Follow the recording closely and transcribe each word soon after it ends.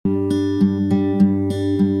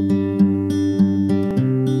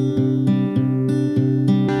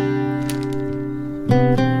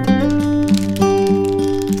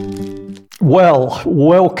Well,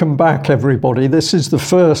 welcome back, everybody. This is the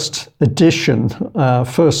first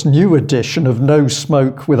new edition of No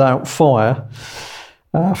Smoke Without Fire.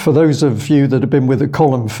 For those of you that have been with the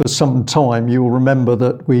column for some time, you will remember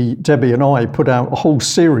that Debbie and I, put out a whole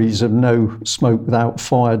series of No Smoke Without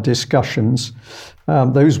Fire discussions.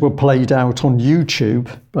 Those were played out on YouTube,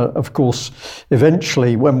 but of course,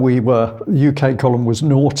 eventually when the UK column was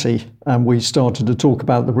naughty and we started to talk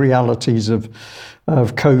about the realities of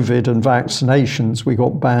COVID and vaccinations, we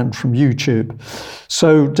got banned from YouTube.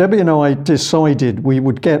 So Debbie and I decided we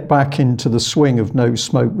would get back into the swing of No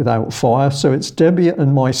Smoke Without Fire. So it's Debbie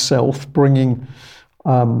and myself bringing,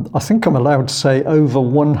 I think I'm allowed to say, over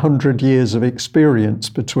 100 years of experience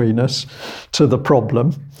between us to the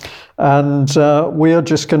problem. And we are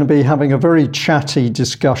just going to be having a very chatty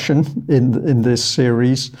discussion in this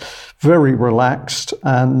series, very relaxed,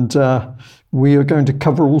 and we are going to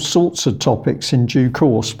cover all sorts of topics in due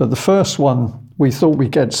course. But the first one we thought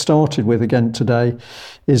we'd get started with again today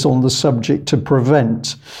is on the subject of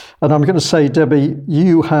prevent. And I'm going to say, Debbie,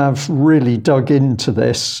 you have really dug into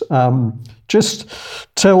this. Just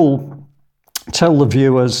tell the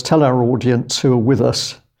viewers, tell our audience who are with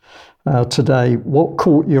us today, what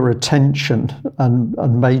caught your attention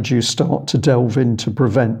and made you start to delve into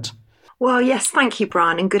prevent? Well, yes, thank you,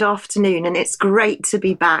 Brian, and good afternoon. And it's great to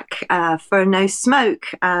be back for No Smoke,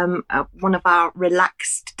 one of our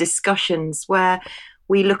relaxed discussions where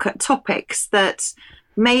we look at topics that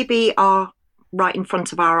maybe are right in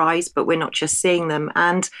front of our eyes, but we're not just seeing them.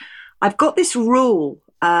 And I've got this rule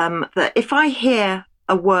that if I hear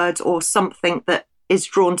a word or something that is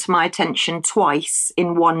drawn to my attention twice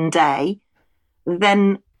in one day,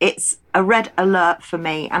 then it's a red alert for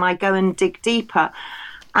me and I go and dig deeper.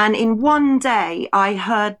 And in one day, I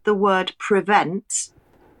heard the word prevent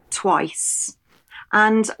twice.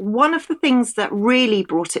 And one of the things that really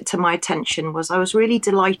brought it to my attention was I was really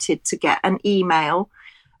delighted to get an email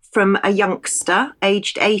from a youngster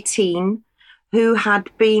aged 18 who had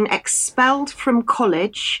been expelled from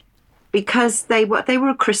college because they were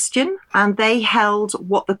a Christian and they held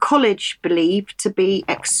what the college believed to be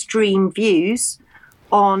extreme views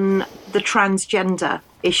on the transgender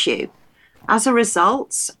issue. As a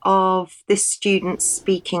result of this student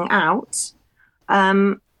speaking out,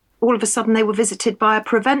 all of a sudden they were visited by a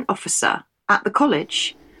prevent officer at the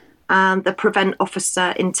college. And the prevent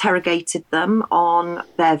officer interrogated them on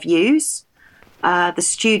their views. The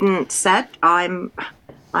student said, I'm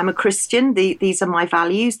a Christian, these are my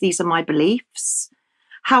values, these are my beliefs.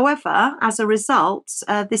 However, as a result,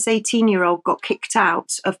 this 18-year-old got kicked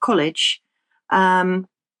out of college.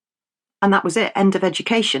 And that was it, end of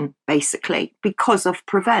education, basically, because of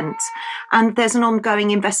prevent. And there's an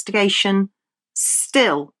ongoing investigation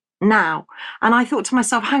still now. And I thought to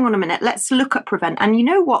myself, hang on a minute, let's look at prevent. And you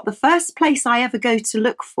know what? The first place I ever go to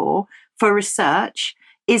look for research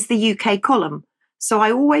is the UK column. So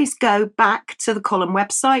I always go back to the column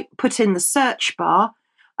website, put in the search bar,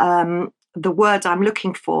 the word I'm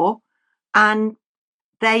looking for, and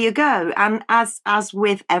there you go. And as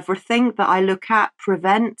with everything that I look at,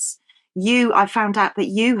 prevent, I found out that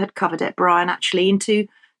you had covered it, Brian, actually, into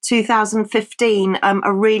 2015,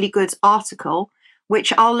 a really good article,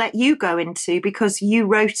 which I'll let you go into because you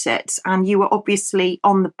wrote it and you were obviously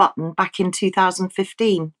on the button back in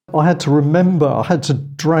 2015. I had to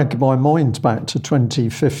drag my mind back to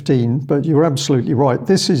 2015, but you're absolutely right.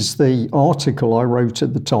 This is the article I wrote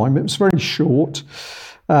at the time. It was very short.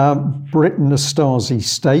 Britain a Stasi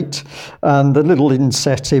state, and the little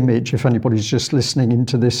inset image, if anybody's just listening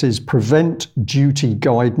into this, is prevent duty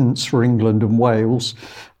guidance for England and Wales,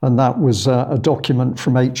 and that was a document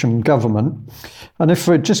from HM government. And if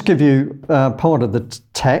I just give you part of the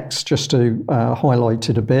text, just to highlight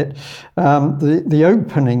it a bit, the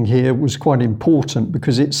opening here was quite important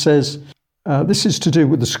because it says, this is to do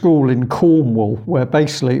with the school in Cornwall, where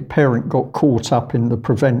basically a parent got caught up in the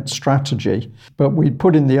prevent strategy. But we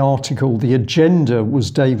put in the article, the agenda was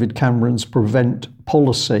David Cameron's prevent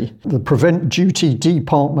policy. The prevent duty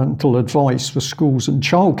departmental advice for schools and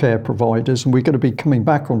childcare providers, and we're going to be coming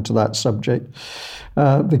back onto that subject.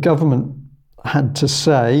 The government had to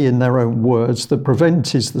say, in their own words, that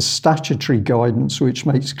prevent is the statutory guidance which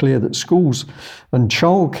makes clear that schools and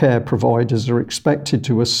childcare providers are expected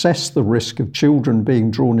to assess the risk of children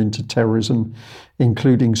being drawn into terrorism,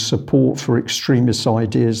 including support for extremist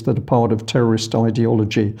ideas that are part of terrorist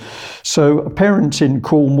ideology. So a parent in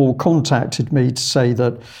Cornwall contacted me to say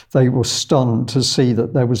that they were stunned to see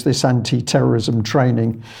that there was this anti-terrorism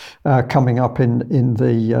training coming up in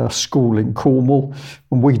the school in Cornwall.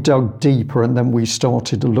 And we dug deeper and then we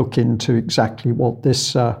started to look into exactly what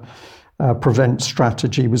this prevent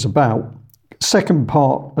strategy was about. Second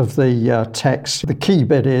part of the text, the key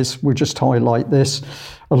bit is, we'll just highlight this,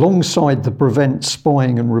 alongside the prevent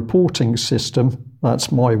spying and reporting system,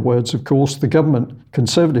 that's my words of course, the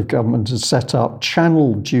Conservative government has set up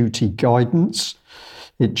channel duty guidance.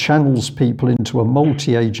 It channels people into a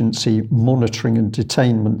multi-agency monitoring and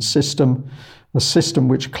detainment system, a system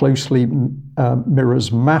which closely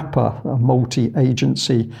mirrors MAPA, a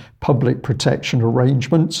multi-agency public protection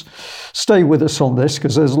arrangements. Stay with us on this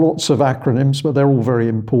because there's lots of acronyms, but they're all very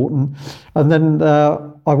important. And then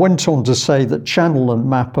I went on to say that Channel and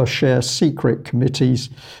MAPA share secret committees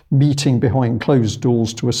meeting behind closed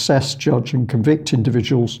doors to assess, judge and convict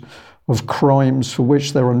individuals of crimes for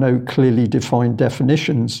which there are no clearly defined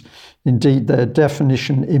definitions. Indeed, their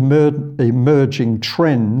definition, emerging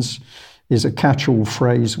trends, is a catch-all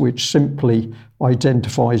phrase which simply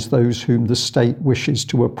identifies those whom the state wishes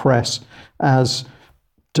to oppress as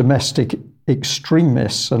domestic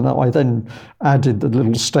extremists. And I then added the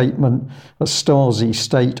little statement, a Stasi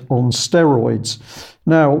state on steroids.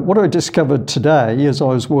 Now, what I discovered today as I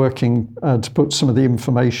was working to put some of the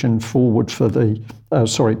information forward for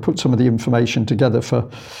put some of the information together for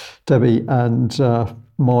Debbie and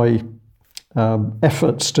my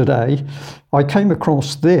efforts today, I came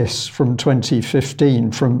across this from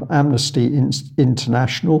 2015 from Amnesty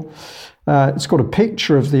International. It's got a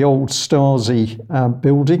picture of the old Stasi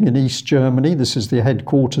building in East Germany. This is the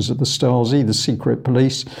headquarters of the Stasi, the secret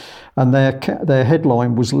police. And their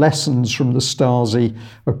headline was Lessons from the Stasi,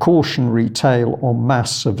 a cautionary tale on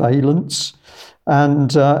mass surveillance.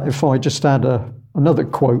 And if I just add another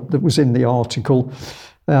quote that was in the article,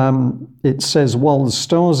 it says, while the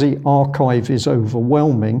Stasi archive is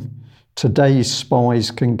overwhelming, today's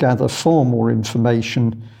spies can gather far more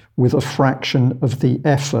information with a fraction of the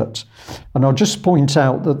effort. And I'll just point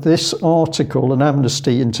out that this article, and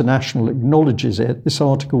Amnesty International acknowledges it, this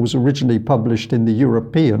article was originally published in the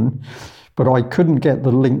European, but I couldn't get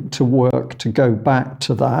the link to work to go back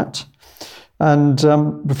to that. And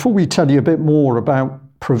before we tell you a bit more about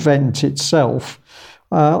Prevent itself,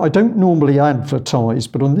 I don't normally advertise,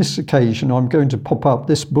 but on this occasion I'm going to pop up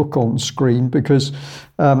this book on screen because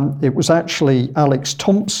it was actually Alex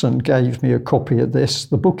Thompson gave me a copy of this.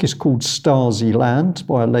 The book is called Stasi Land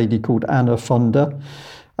by a lady called Anna Funder,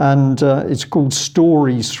 and it's called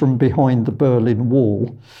Stories from Behind the Berlin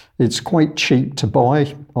Wall. It's quite cheap to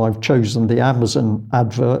buy. I've chosen the Amazon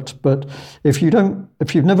advert, but if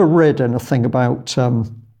you've never read anything about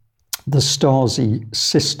the Stasi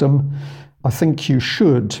system, I think you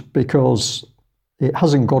should, because it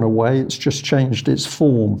hasn't gone away, it's just changed its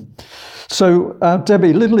form. So,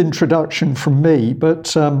 Debbie, little introduction from me,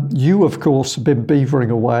 but you, of course, have been beavering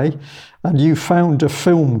away, and you found a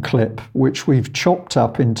film clip which we've chopped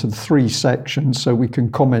up into 3 sections so we can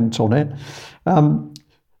comment on it.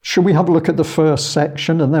 Should we have a look at the first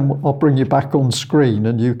section, and then I'll bring you back on screen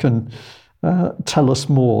and you can tell us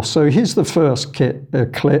more. So here's the first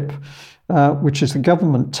clip. Which is the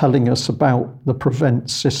government telling us about the Prevent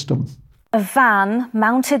system. A van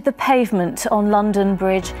mounted the pavement on London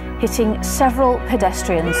Bridge, hitting several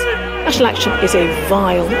pedestrians. National Action is a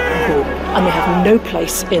vile group and they have no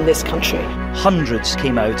place in this country. Hundreds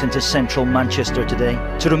came out into central Manchester today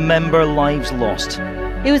to remember lives lost.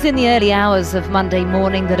 It was in the early hours of Monday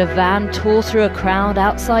morning that a van tore through a crowd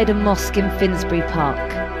outside a mosque in Finsbury Park.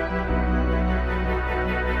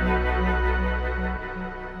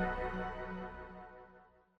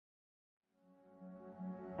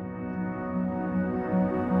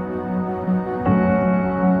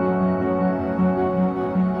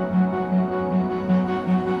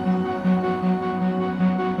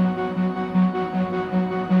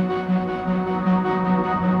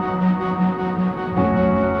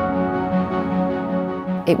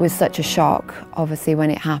 It was such a shock, obviously, when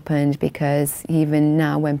it happened, because even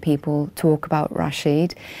now when people talk about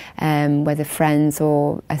Rashid, whether friends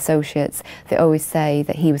or associates, they always say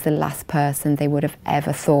that he was the last person they would have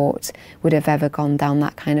ever thought would have ever gone down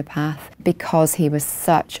that kind of path, because he was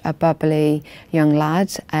such a bubbly young lad,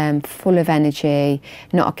 full of energy,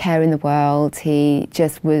 not a care in the world. He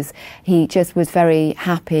just was very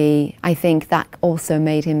happy. I think that also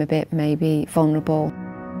made him a bit maybe vulnerable.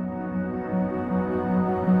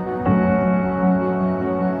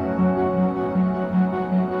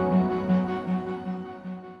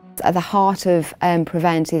 At the heart of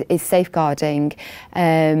Prevent is safeguarding,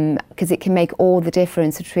 because it can make all the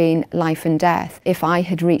difference between life and death. If I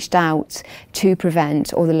had reached out to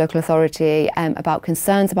Prevent or the local authority about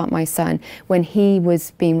concerns about my son when he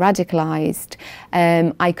was being radicalised,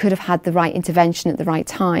 I could have had the right intervention at the right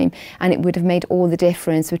time, and it would have made all the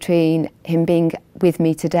difference between him being with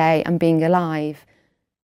me today and being alive.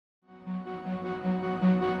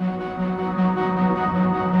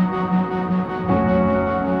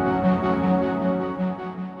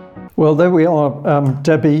 Well, there we are,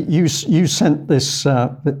 Debbie. You sent this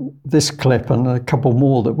this clip and a couple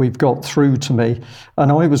more that we've got through to me,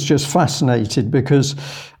 and I was just fascinated because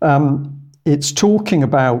it's talking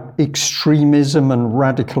about extremism and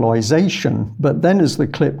radicalisation, but then as the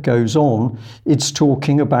clip goes on, it's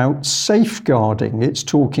talking about safeguarding. It's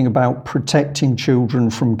talking about protecting children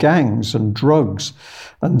from gangs and drugs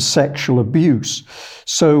and sexual abuse.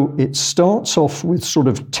 So it starts off with sort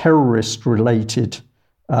of terrorist-related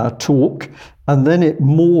talk, and then it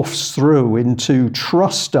morphs through into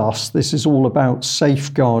trust us. This is all about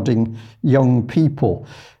safeguarding young people.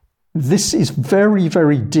 This is very,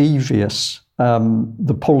 very devious,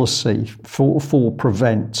 the policy for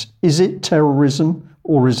Prevent. Is it terrorism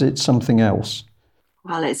or is it something else?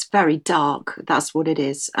 Well, it's very dark. That's what it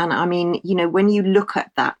is. And I mean, you know, when you look at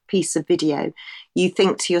that piece of video, you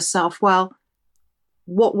think to yourself, well,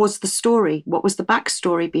 what was the story? What was the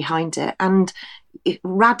backstory behind it? And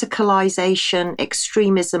radicalization,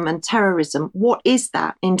 extremism and terrorism, what is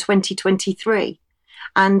that in 2023?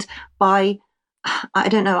 And I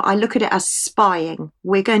don't know, I look at it as spying.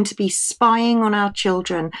 We're going to be spying on our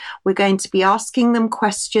children. We're going to be asking them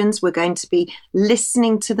questions. We're going to be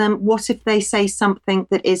listening to them. What if they say something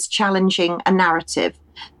that is challenging a narrative?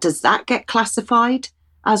 Does that get classified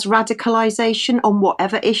as radicalization on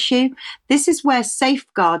whatever issue? This is where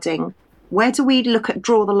safeguarding, where do we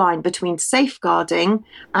draw the line between safeguarding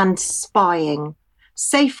and spying?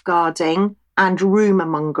 Safeguarding and rumour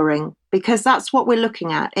mongering, because that's what we're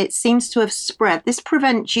looking at. It seems to have spread. This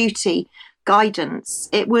Prevent Duty guidance,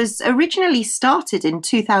 it was originally started in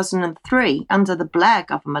 2003 under the Blair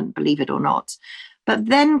government, believe it or not. But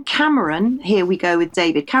then Cameron, here we go with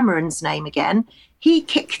David Cameron's name again, he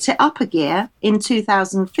kicked it up a gear in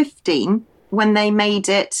 2015 when they made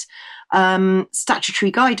it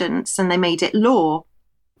statutory guidance and they made it law.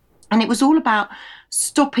 And it was all about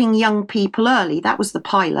stopping young people early. That was the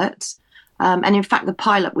pilot. And in fact, the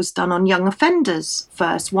pilot was done on young offenders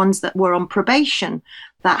first, ones that were on probation,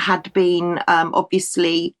 that had been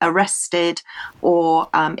obviously arrested or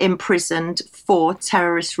imprisoned for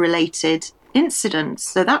terrorist-related incidents.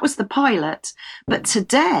 So that was the pilot. But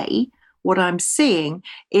today, what I'm seeing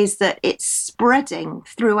is that it's spreading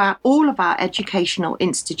throughout all of our educational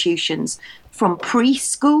institutions, from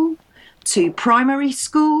preschool to primary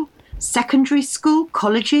school, secondary school,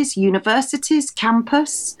 colleges, universities,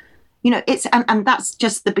 campus. You know, it's and that's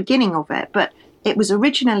just the beginning of it. But it was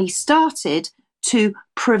originally started to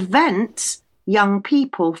prevent young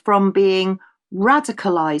people from being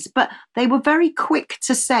radicalized. But they were very quick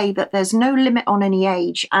to say that there's no limit on any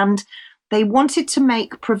age. And they wanted to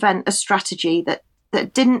make Prevent a strategy that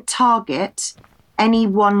didn't target any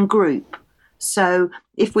one group. So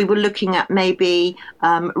if we were looking at maybe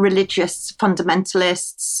religious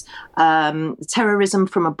fundamentalists, terrorism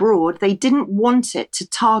from abroad, they didn't want it to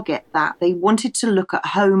target that. They wanted to look at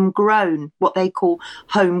homegrown, what they call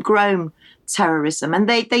homegrown terrorism. And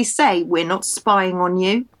they say, we're not spying on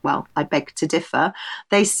you. Well, I beg to differ.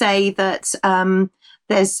 They say that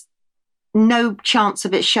there's no chance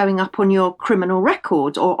of it showing up on your criminal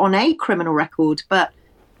record or on a criminal record, but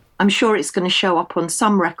I'm sure it's going to show up on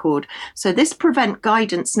some record. So this Prevent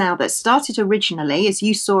guidance now that started originally, as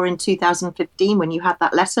you saw in 2015 when you had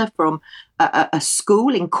that letter from a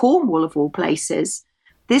school in Cornwall of all places,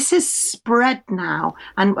 this has spread now.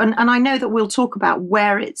 And I know that we'll talk about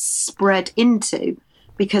where it's spread into,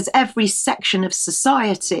 because every section of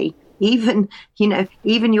society, even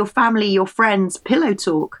your family, your friends, pillow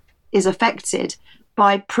talk is affected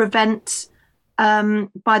by the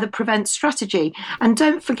Prevent strategy. And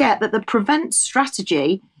don't forget that the Prevent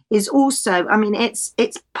strategy is also, I mean, it's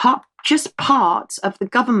just part of the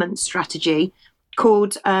government strategy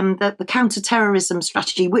called the counter-terrorism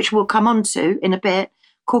strategy, which we'll come on to in a bit,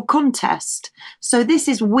 called Contest. So this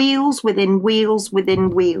is wheels within wheels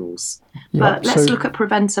within wheels. Yeah, but let's look at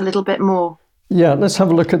Prevent a little bit more. Yeah, let's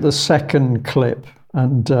have a look at the second clip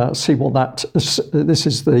and see what this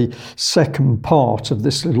is the second part of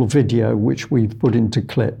this little video which we've put into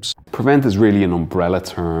clips. Prevent is really an umbrella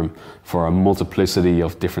term for a multiplicity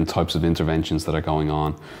of different types of interventions that are going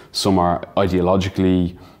on. Some are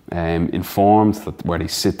ideologically informed, where they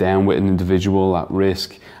sit down with an individual at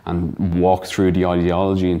risk and walk through the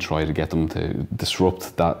ideology and try to get them to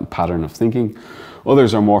disrupt that pattern of thinking.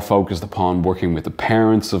 Others are more focused upon working with the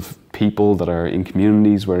parents of people that are in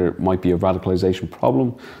communities where there might be a radicalization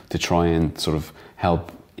problem to try and sort of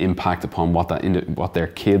help impact upon what their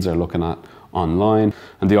kids are looking at online.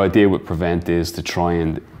 And the idea with Prevent is to try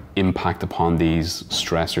and impact upon these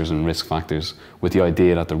stressors and risk factors with the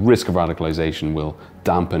idea that the risk of radicalization will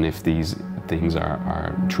dampen if these things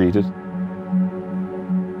are treated.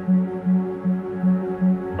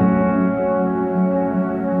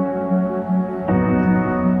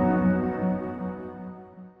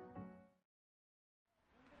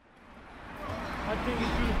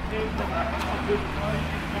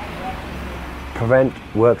 Prevent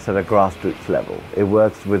works at a grassroots level. It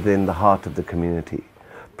works within the heart of the community.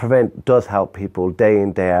 Prevent does help people day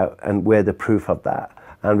in, day out, and we're the proof of that.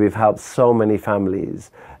 And we've helped so many families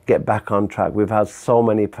get back on track. We've had so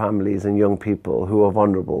many families and young people who are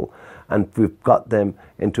vulnerable, and we've got them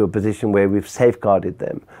into a position where we've safeguarded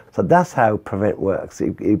them. So that's how Prevent works.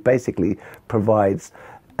 It basically provides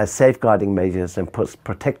safeguarding measures and puts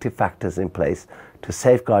protective factors in place to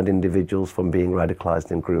safeguard individuals from being radicalised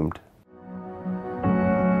and groomed.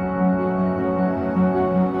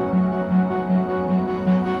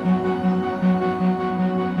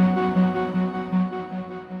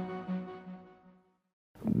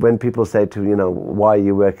 When people say to, why are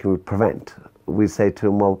you working with Prevent? We say to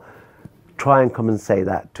them, well, try and come and say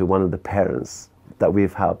that to one of the parents that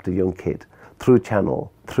we've helped a young kid through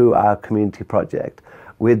Channel, through our community project,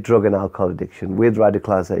 with drug and alcohol addiction, with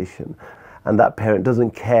radicalisation. And that parent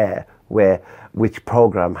doesn't care which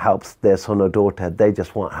program helps their son or daughter, they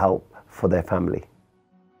just want help for their family.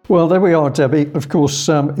 Well, there we are, Debbie. Of course,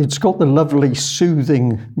 it's got the lovely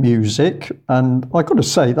soothing music, and I've got to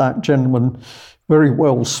say that gentleman, very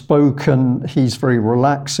well spoken. He's very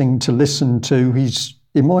relaxing to listen to.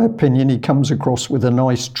 In my opinion, he comes across with a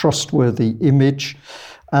nice, trustworthy image.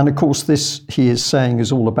 And of course, this, he is saying,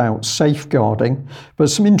 is all about safeguarding. But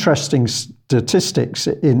some interesting statistics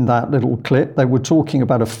in that little clip. They were talking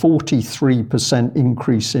about a 43%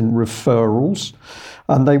 increase in referrals.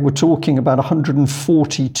 And they were talking about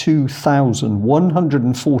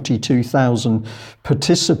 142,000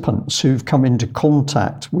 participants who've come into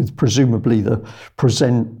contact with presumably the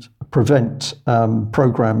Prevent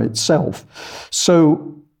program itself. So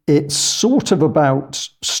it's sort of about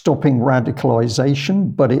stopping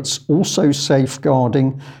radicalisation, but it's also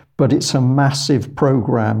safeguarding, but it's a massive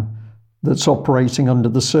program that's operating under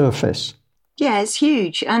the surface. Yeah, it's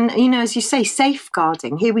huge. And, as you say,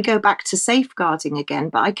 safeguarding. Here we go back to safeguarding again.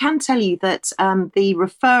 But I can tell you that the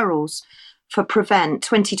referrals for Prevent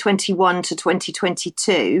 2021 to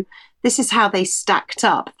 2022, this is how they stacked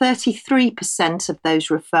up. 33% of those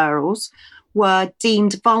referrals were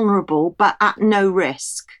deemed vulnerable but at no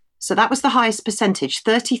risk. So that was the highest percentage.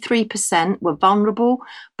 33% were vulnerable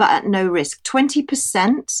but at no risk.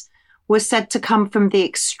 20% were said to come from the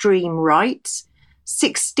extreme right.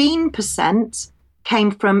 16%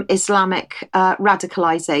 came from Islamic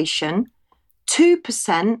radicalisation.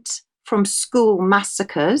 2% from school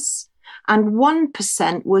massacres. And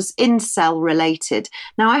 1% was incel related.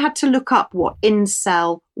 Now, I had to look up what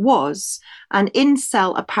incel was. And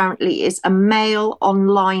incel apparently is a male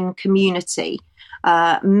online community,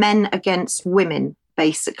 men against women,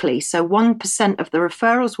 basically. So 1% of the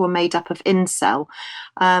referrals were made up of incel.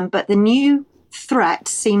 But the new threat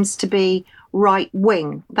seems to be right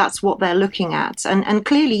wing. That's what they're looking at. And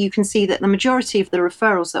clearly you can see that the majority of the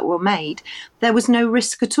referrals that were made, there was no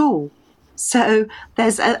risk at all. So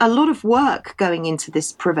there's a lot of work going into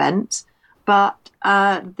this Prevent, but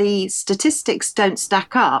the statistics don't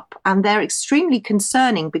stack up, and they're extremely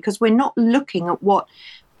concerning because we're not looking at what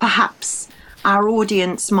perhaps our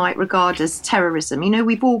audience might regard as terrorism.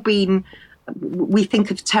 We think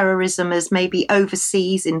of terrorism as maybe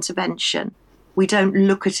overseas intervention. We don't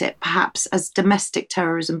look at it perhaps as domestic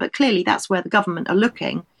terrorism, but clearly that's where the government are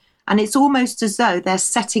looking. And it's almost as though they're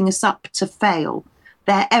setting us up to fail.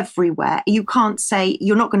 They're everywhere. You can't say,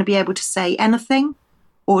 you're not going to be able to say anything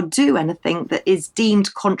or do anything that is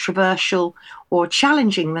deemed controversial or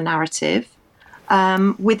challenging the narrative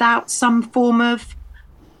without some form of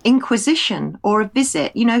inquisition or a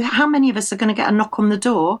visit. How many of us are going to get a knock on the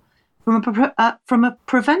door from a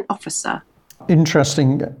Prevent officer?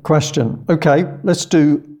 Interesting question. Okay, let's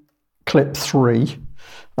do clip 3,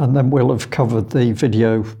 and then we'll have covered the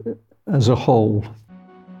video as a whole.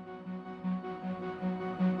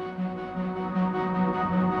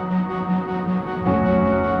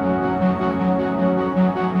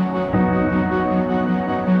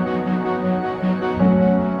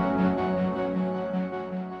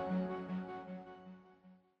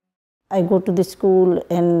 I go to the school,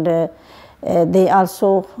 and they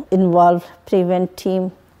also involve Prevent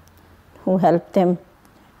team who help them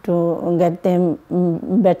to get them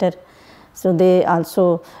better. So they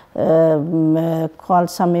also call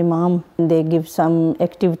some imam. They give some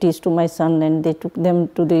activities to my son, and they took them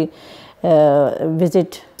to the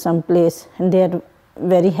visit some place, and they are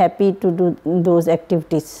very happy to do those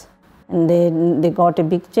activities, and they got a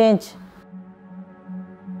big change.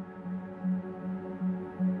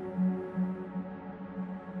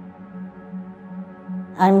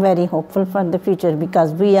 I'm very hopeful for the future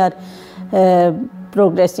because we are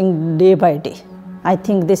progressing day by day. I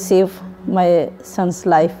think they save my son's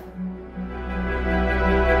life.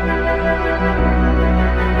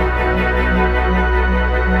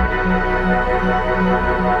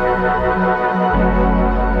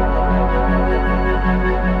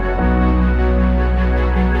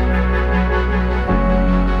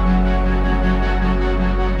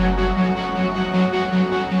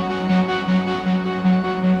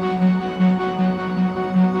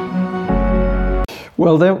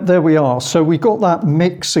 Well, there we are. So we got that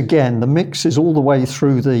mix again. The mix is all the way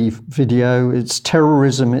through the video. It's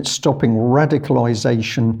terrorism, it's stopping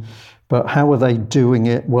radicalisation. But how are they doing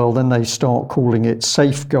it? Well, then they start calling it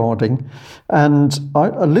safeguarding. And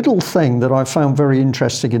a little thing that I found very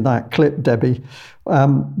interesting in that clip, Debbie,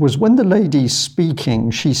 was when the lady's speaking,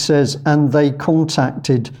 she says, and they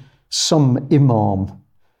contacted some imam.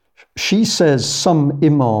 She says some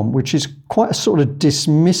imam, which is quite a sort of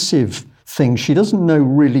dismissive thing. She doesn't know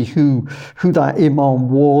really who that imam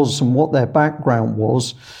was and what their background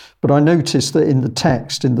was. But I noticed that in the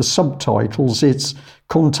text, in the subtitles, it's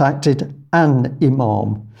contacted an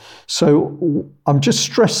imam. So I'm just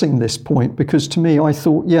stressing this point because to me, I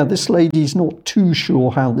thought, yeah, this lady's not too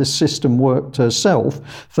sure how this system worked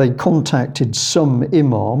herself. They contacted some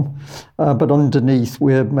imam, but underneath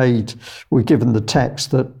we're given the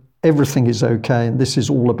text that everything is okay and this is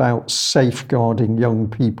all about safeguarding young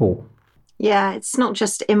people. Yeah, it's not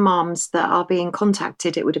just imams that are being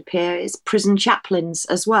contacted, it would appear. It's prison chaplains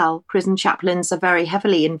as well. Prison chaplains are very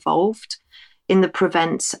heavily involved in the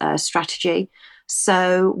PREVENT strategy.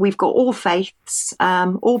 So we've got all faiths,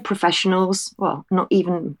 all professionals. Well, not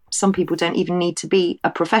even, some people don't even need to be a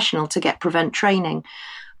professional to get PREVENT training.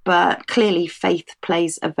 But clearly faith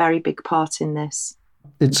plays a very big part in this.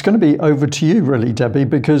 It's going to be over to you, really, Debbie,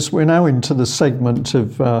 because we're now into the segment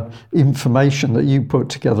of information that you put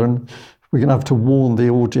together. And we're going to have to warn the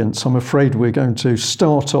audience. I'm afraid we're going to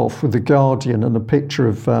start off with The Guardian and a picture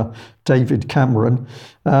of David Cameron.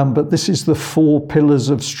 But this is the 4 pillars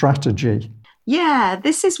of strategy. Yeah,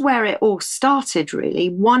 this is where it all started, really.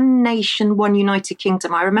 One nation, one United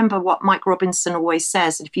Kingdom. I remember what Mike Robinson always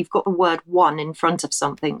says, if you've got the word one in front of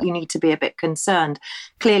something, you need to be a bit concerned.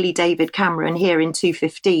 Clearly, David Cameron here in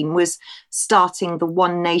 2015 was starting the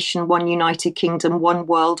one nation, one United Kingdom, one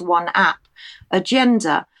world, one app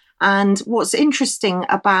agenda. And what's interesting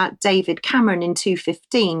about David Cameron in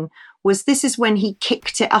 2015 was this is when he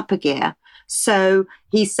kicked it up a gear. So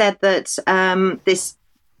he said that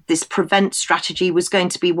this PREVENT strategy was going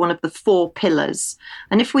to be one of the 4 pillars.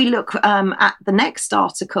 And if we look at the next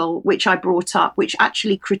article, which I brought up, which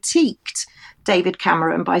actually critiqued David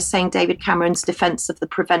Cameron by saying David Cameron's defence of the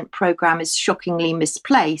PREVENT programme is shockingly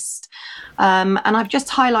misplaced. And I've just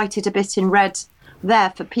highlighted a bit in red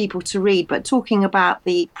there for people to read, but talking about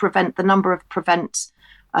the number of PREVENT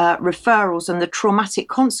referrals and the traumatic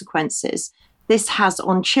consequences this has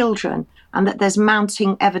on children, and that there's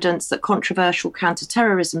mounting evidence that controversial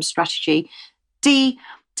counter-terrorism strategy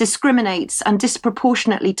discriminates and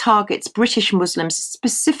disproportionately targets British Muslims,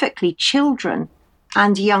 specifically children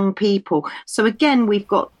and young people. So again, we've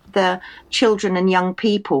got the children and young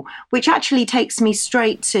people, which actually takes me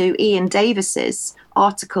straight to Ian Davis's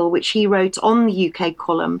article, which he wrote on the UK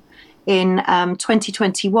column in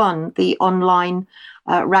 2021, The Online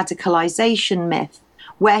Radicalisation Myth,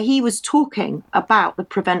 where he was talking about the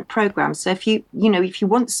PREVENT programme. So if you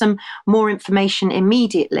want some more information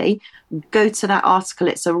immediately, go to that article.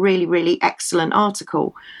 It's a really, really excellent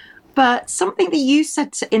article. But something that you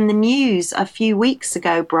said in the news a few weeks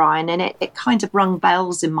ago, Brian, and it kind of rung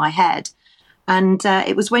bells in my head. And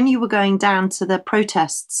it was when you were going down to the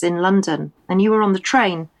protests in London and you were on the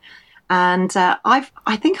train. And I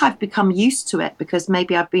think I've become used to it because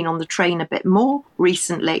maybe I've been on the train a bit more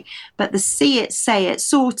recently. But the See It, Say It,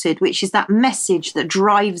 Sorted, which is that message that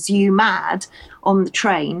drives you mad on the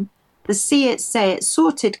train, the See It, Say It,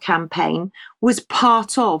 Sorted campaign was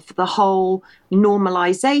part of the whole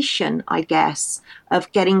normalisation, I guess,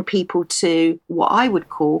 of getting people to what I would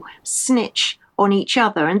call snitch on each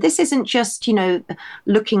other. And this isn't just,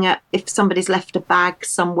 looking at if somebody's left a bag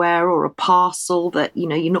somewhere or a parcel that,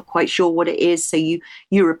 you're not quite sure what it is, so you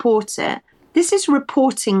report it. This is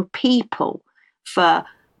reporting people for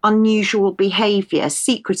unusual behaviour,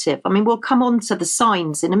 secretive. I mean, we'll come on to the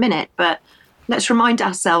signs in a minute, but let's remind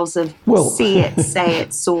ourselves of See It, Say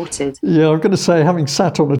It, Sorted. Yeah, I'm going to say, having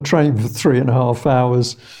sat on a train for 3.5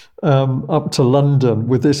 hours up to London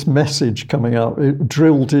with this message coming up, it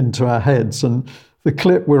drilled into our heads. And The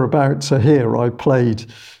clip we're about to hear, I played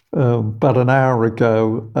about an hour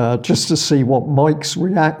ago just to see what Mike's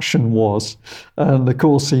reaction was. And of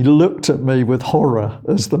course, he looked at me with horror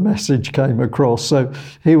as the message came across. So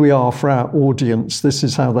here we are for our audience. This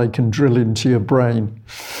is how they can drill into your brain.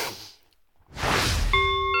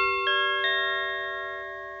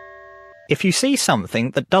 If you see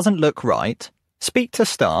something that doesn't look right, speak to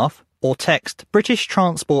staff or text British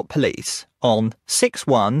Transport Police on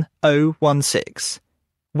 61016.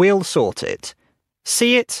 We'll sort it.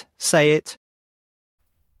 See it, say it.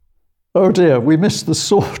 Oh dear, we missed the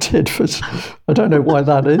sorted. I don't know why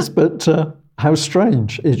that is, but how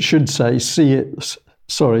strange. It should say see it,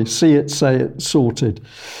 say it, sorted.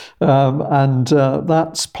 And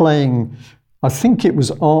that's playing, I think it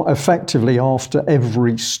was effectively after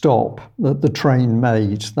every stop that the train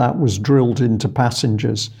made. That was drilled into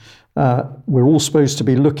passengers. We're all supposed to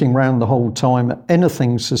be looking around the whole time at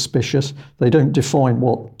anything suspicious. They don't define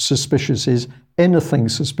what suspicious is. Anything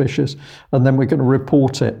suspicious, and then we're going to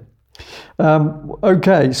report it.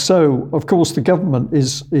 Okay, so of course the government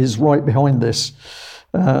is right behind this,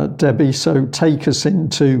 Debbie. So take us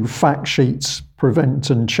into fact sheets, prevent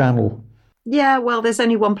and channel. Yeah, well, there's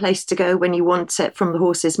only one place to go when you want it from the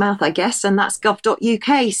horse's mouth, I guess, and that's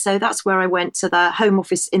gov.uk. So that's where I went to the Home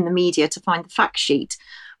Office in the media to find the fact sheet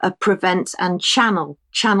of prevent and channel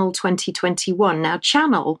 2021. Now,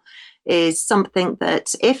 channel is something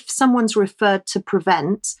that if someone's referred to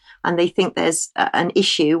prevent and they think there's an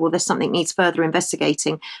issue or there's something needs further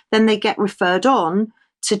investigating, then they get referred on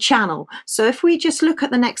to channel. So if we just look at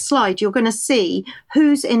the next slide, you're going to see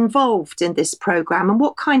who's involved in this programme and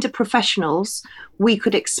what kind of professionals we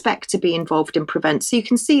could expect to be involved in prevent. So you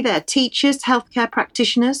can see there teachers, healthcare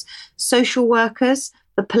practitioners, social workers,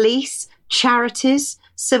 the police, charities,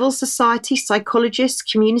 civil society, psychologists,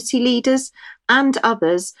 community leaders, and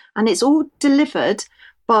others. And it's all delivered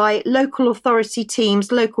by local authority teams,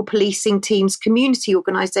 local policing teams, community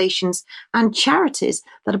organisations, and charities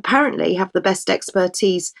that apparently have the best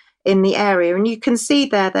expertise in the area. And you can see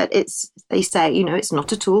there that they say, it's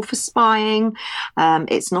not a tool for spying.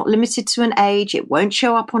 It's not limited to an age. It won't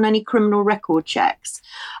show up on any criminal record checks.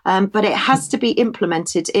 But it has to be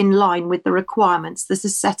implemented in line with the requirements that are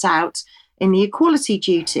set out in the equality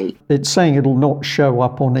duty. It's saying it'll not show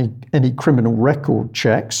up on any criminal record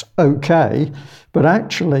checks, okay, but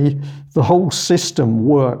actually the whole system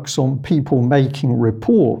works on people making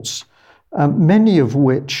reports, many of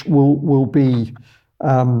which will be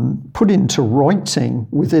put into writing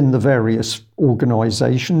within the various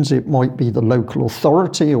organisations. It might be the local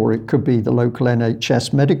authority, or it could be the local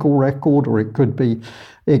NHS medical record, or it could be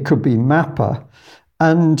MAPA,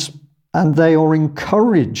 and they are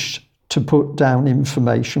encouraged to put down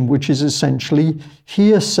information which is essentially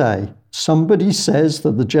hearsay. Somebody says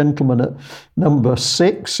that the gentleman at number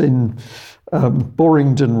 6 in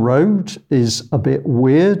Borringdon Road is a bit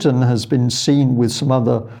weird and has been seen with some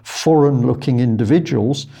other foreign-looking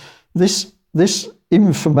individuals. This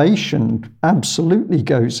information absolutely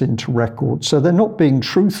goes into record. So they're not being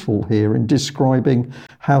truthful here in describing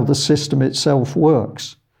how the system itself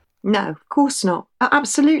works. No, of course not.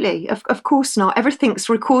 Absolutely. Of course not. Everything's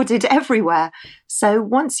recorded everywhere. So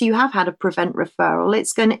once you have had a prevent referral,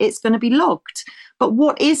 it's going to be logged. But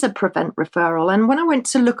what is a prevent referral? And when I went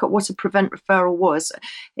to look at what a prevent referral was,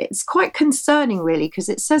 it's quite concerning, really, because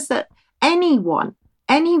it says that anyone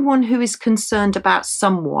who is concerned about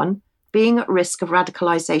someone being at risk of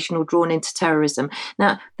radicalisation or drawn into terrorism.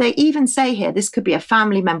 Now, they even say here this could be a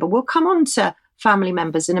family member. We'll come on to family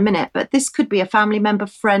members in a minute, but this could be a family member,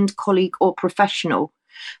 friend, colleague, or professional.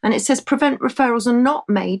 And it says prevent referrals are not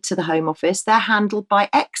made to the Home Office. They're handled by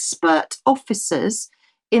expert officers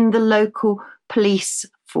in the local police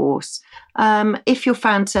force. If you're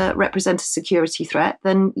found to represent a security threat,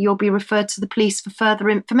 then you'll be referred to the police for further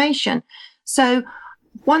information. So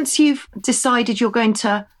once you've decided you're going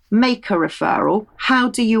to make a referral, how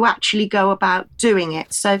do you actually go about doing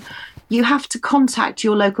it? So you have to contact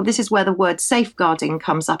your local, this is where the word safeguarding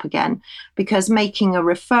comes up again, because making a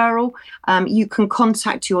referral, you can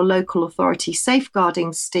contact your local authority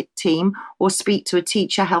safeguarding team or speak to a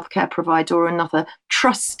teacher, healthcare provider, or another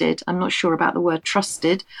trusted, I'm not sure about the word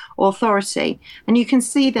trusted, authority. And you can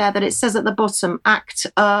see there that it says at the bottom, act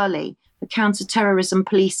early. The Counter-Terrorism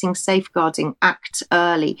Policing Safeguarding, act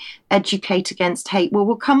early, educate against hate. Well,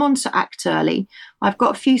 we'll come on to act early. I've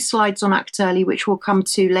got a few slides on act early, which we'll come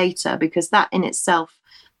to later, because that in itself,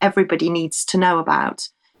 everybody needs to know about.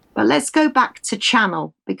 But let's go back to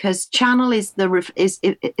Channel, because Channel is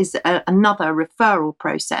another referral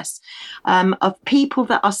process of people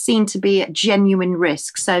that are seen to be at genuine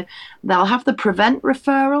risk. So they'll have the Prevent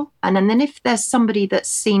referral, and then if there's somebody that's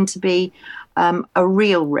seen to be a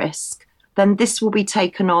real risk, then this will be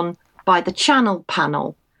taken on by the Channel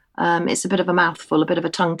panel. It's a bit of a mouthful, a bit of a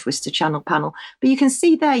tongue twister, Channel panel. But you can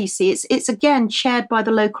see there, it's again chaired by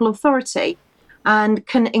the local authority and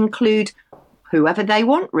can include whoever they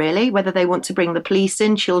want, really, whether they want to bring the police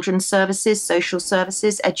in, children's services, social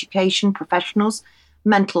services, education professionals,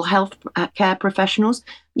 mental health care professionals.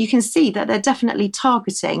 You can see that they're definitely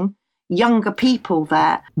targeting younger people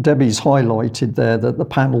there. Debbie's highlighted there that the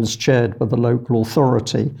panel's chaired by the local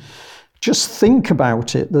authority. Just think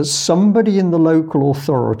about it, that somebody in the local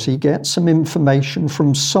authority gets some information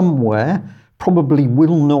from somewhere, probably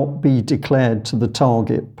will not be declared to the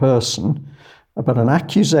target person, but an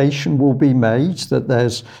accusation will be made that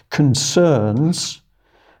there's concerns,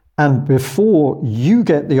 and before you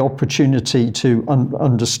get the opportunity to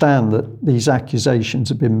understand that these accusations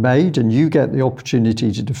have been made and you get the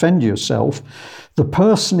opportunity to defend yourself, the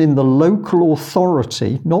person in the local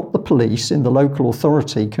authority, not the police, in the local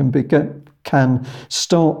authority can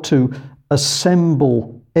start to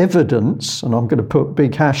assemble evidence, and I'm going to put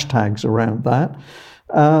big hashtags around that,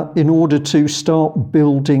 in order to start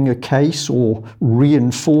building a case or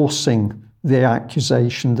reinforcing the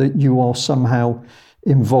accusation that you are somehow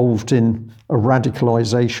involved in a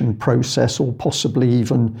radicalization process or possibly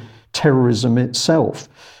even terrorism itself.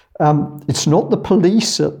 It's not the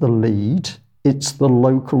police at the lead, it's the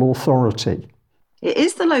local authority. It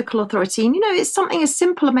is the local authority. And, it's something as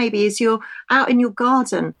simple maybe as you're out in your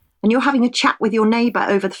garden and you're having a chat with your neighbour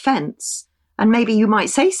over the fence, and maybe you might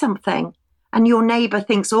say something, and your neighbour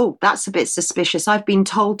thinks, oh, that's a bit suspicious. I've been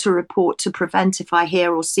told to report to Prevent if I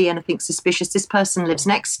hear or see anything suspicious. This person lives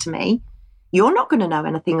next to me. You're not going to know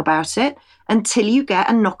anything about it until you get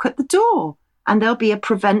a knock at the door. And there'll be a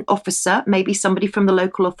Prevent officer, maybe somebody from the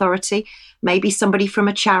local authority, maybe somebody from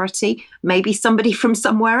a charity, maybe somebody from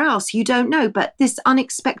somewhere else. You don't know. But this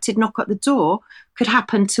unexpected knock at the door could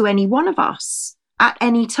happen to any one of us at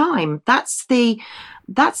any time. That's the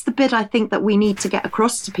bit I think that we need to get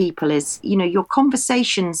across to people is, your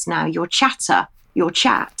conversations now, your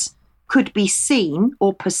chat could be seen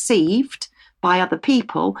or perceived by other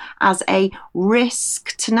people as a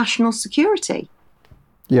risk to national security.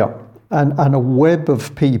 Yeah, and a web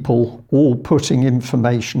of people all putting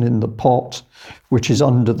information in the pot, which is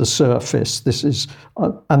under the surface. This is,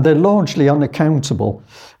 and they're largely unaccountable.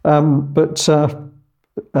 But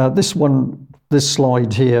this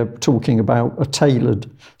slide here, talking about a tailored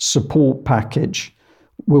support package,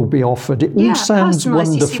 will be offered. It all sounds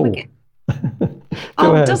wonderful.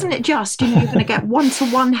 Oh, doesn't it just? You're going to get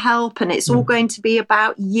one-to-one help, and it's all going to be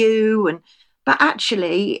about you. But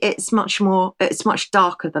actually, it's much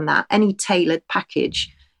darker than that. Any tailored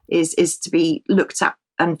package is to be looked at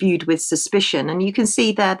and viewed with suspicion. And you can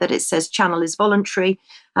see there that it says Channel is voluntary,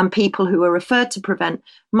 and people who are referred to Prevent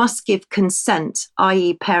must give consent,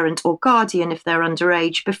 i.e. parent or guardian if they're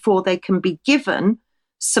underage, before they can be given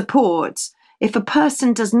support. If a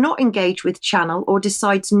person does not engage with Channel or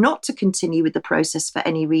decides not to continue with the process for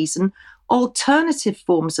any reason, alternative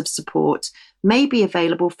forms of support may be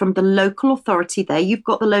available from the local authority. There you've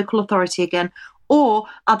got the local authority again, or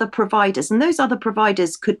other providers. And those other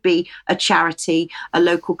providers could be a charity, a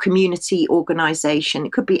local community organisation.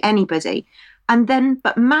 It could be anybody. And then,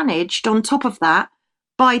 but managed on top of that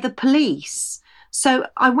by the police. So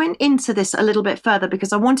I went into this a little bit further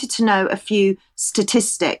because I wanted to know a few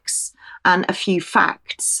statistics and a few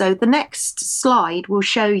facts. So the next slide will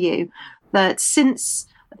show you that since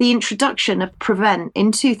the introduction of Prevent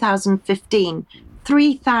in 2015,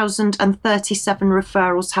 3,037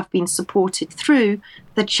 referrals have been supported through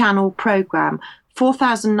the Channel programme.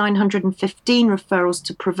 4,915 referrals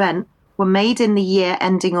to Prevent were made in the year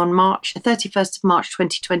ending on 31st of March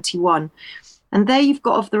 2021. And there you've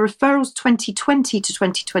got of the referrals 2020 to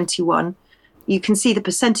 2021, you can see the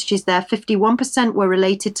percentages there. 51% were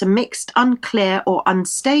related to mixed, unclear or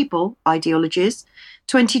unstable ideologies,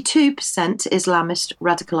 22% to Islamist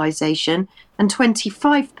radicalisation, and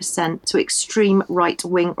 25% to extreme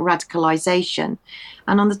right-wing radicalisation.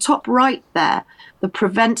 And on the top right there, the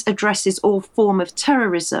Prevent addresses all form of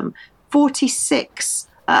terrorism. 46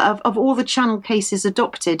 of all the Channel cases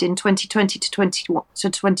adopted in 2020 to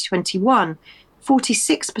 2021,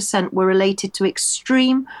 46% were related to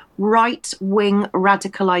extreme right-wing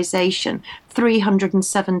radicalisation,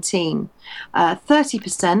 317.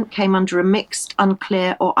 30% came under a mixed,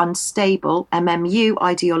 unclear or unstable MMU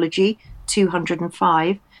ideology,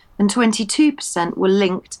 205. and 22% were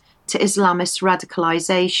linked to Islamist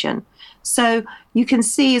radicalisation. So you can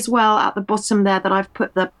see as well at the bottom there that I've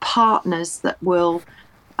put the partners that will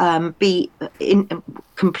be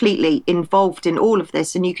completely involved in all of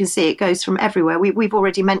this, and you can see it goes from everywhere. We've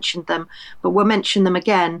already mentioned them, but we'll mention them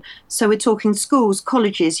again. So we're talking schools,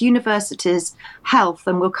 colleges, universities, health,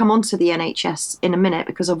 and we'll come on to the NHS in a minute,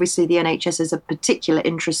 because obviously the NHS is of particular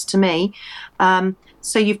interest to me.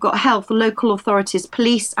 So you've got health, local authorities,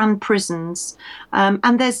 police and prisons,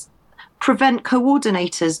 and there's prevent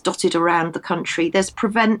coordinators dotted around the country. There's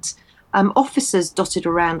prevent officers dotted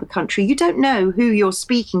around the country. You don't know who you're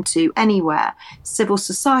speaking to anywhere. Civil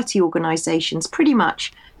society organisations, pretty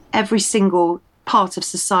much every single part of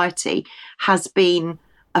society has been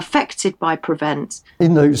affected by Prevent.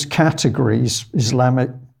 In those categories, Islamic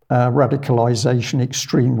radicalisation,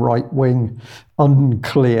 extreme right wing,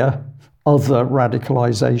 unclear, other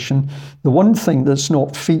radicalisation, the one thing that's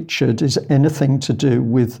not featured is anything to do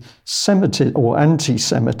with Semitism or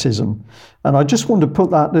anti-Semitism. And I just want to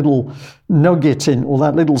put that little nugget in, or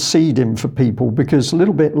that little seed in for people, because a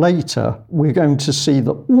little bit later we're going to see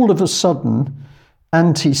that all of a sudden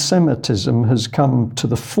anti-Semitism has come to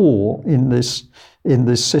the fore in this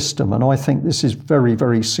system, and I think this is very,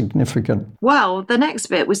 very significant. Well, the next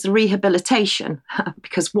bit was the rehabilitation,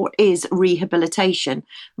 because what is rehabilitation?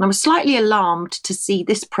 And I was slightly alarmed to see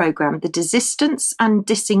this programme, the Desistance and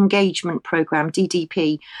Disengagement Programme,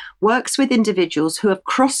 DDP, works with individuals who have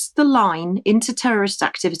crossed the line into terrorist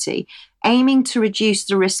activity, aiming to reduce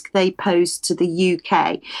the risk they pose to the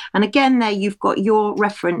UK. And again, there you've got your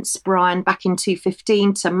reference, Brian, back in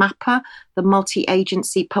 2015 to MAPA, the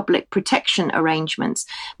Multi-Agency Public Protection Arrangements.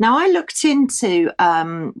 Now, I looked into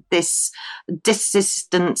this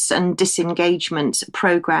Desistance and Disengagement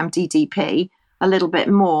Programme, DDP, a little bit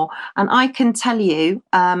more, and I can tell you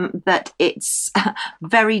that it's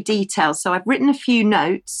very detailed. So I've written a few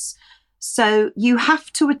notes. So you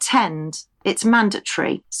have to attend. It's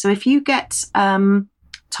mandatory. So if you get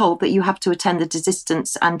told that you have to attend the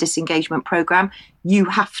Desistance and Disengagement Programme, you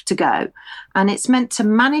have to go. And it's meant to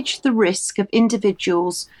manage the risk of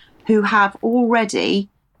individuals who have already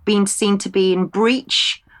been seen to be in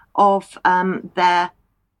breach of their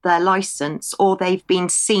licence, or they've been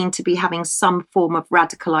seen to be having some form of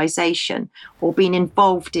radicalisation or been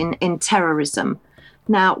involved in terrorism.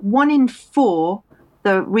 Now, 1 in 4,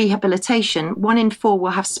 the rehabilitation, 1 in 4 will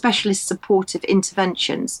have specialist supportive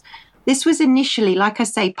interventions. This was initially, like I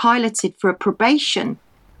say, piloted for a probation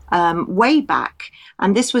way back,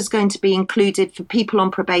 and this was going to be included for people on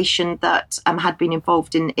probation that had been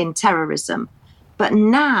involved in terrorism. But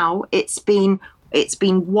now it's been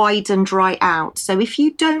widened right out. So if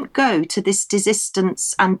you don't go to this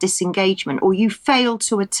Desistance and Disengagement, or you fail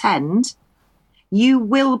to attend, you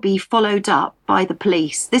will be followed up by the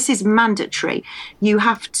police. This is mandatory. You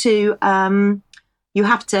have to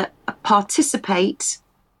participate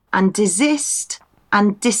and desist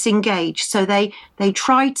and disengage. So they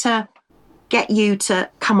try to get you to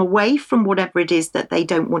come away from whatever it is that they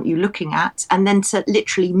don't want you looking at, and then to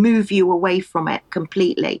literally move you away from it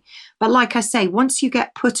completely. But like I say, once you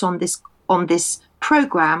get put on this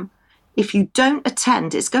program, if you don't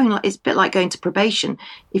attend, it's a bit like going to probation.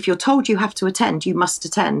 If you're told you have to attend, you must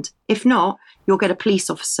attend. If not, you'll get a police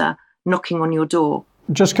officer knocking on your door.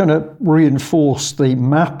 Just going to reinforce the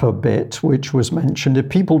MAPA bit, which was mentioned. If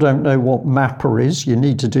people don't know what MAPA is, you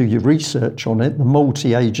need to do your research on it, the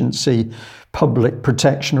Multi-Agency Public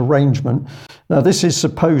Protection Arrangement. Now, this is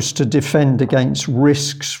supposed to defend against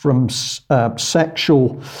risks from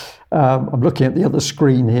sexual, I'm looking at the other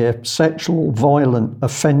screen here, sexual violent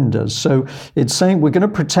offenders. So it's saying we're going to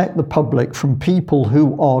protect the public from people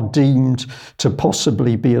who are deemed to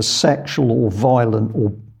possibly be a sexual or violent,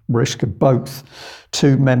 or risk of both,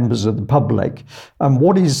 to members of the public. And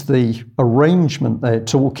what is the arrangement they're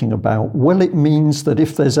talking about? Well, it means that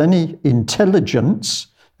if there's any intelligence,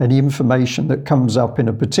 any information that comes up in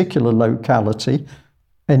a particular locality,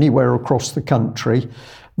 anywhere across the country,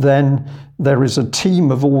 then there is a team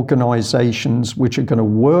of organisations which are going to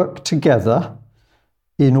work together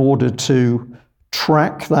in order to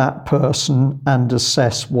track that person and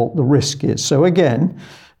assess what the risk is. So again,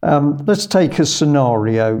 let's take a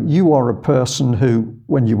scenario. You are a person who,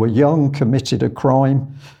 when you were young, committed a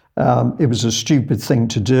crime. It was a stupid thing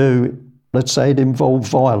to do. Let's say it involved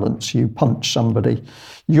violence. You punched somebody.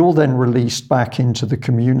 You're then released back into the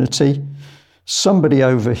community. Somebody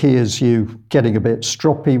overhears you getting a bit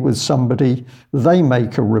stroppy with somebody. They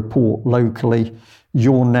make a report locally.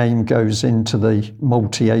 Your name goes into the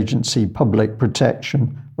Multi-Agency Public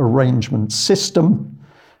Protection Arrangement System,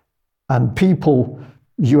 and people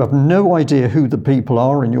You have no idea who the people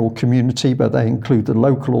are in your community, but they include the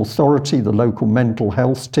local authority, the local mental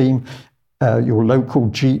health team, your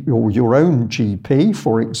local your own GP,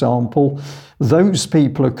 for example. Those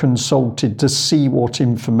people are consulted to see what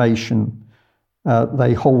information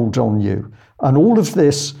they hold on you. And all of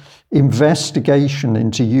this investigation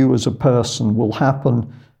into you as a person will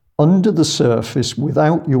happen under the surface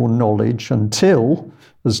without your knowledge until,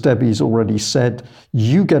 as Debbie's already said,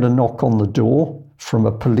 you get a knock on the door from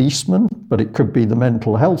a policeman, but it could be the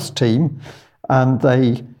mental health team, and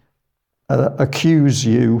they accuse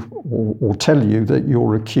you or tell you that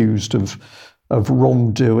you're accused of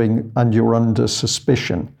wrongdoing and you're under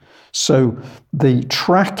suspicion. So the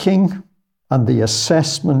tracking and the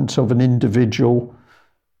assessment of an individual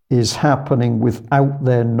is happening without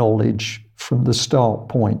their knowledge from the start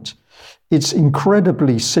point. It's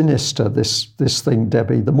incredibly sinister, this thing,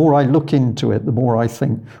 Debbie. The more I look into it, the more I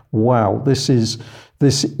think, wow, this is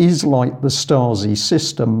like the Stasi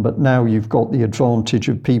system, but now you've got the advantage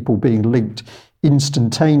of people being linked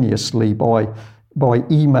instantaneously by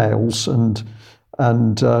emails,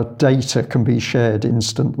 and data can be shared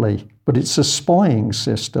instantly. But it's a spying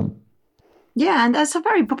system. Yeah, and that's a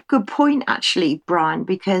very good point, actually, Brian,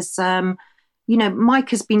 because Mike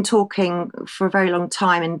has been talking for a very long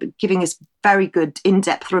time and giving us very good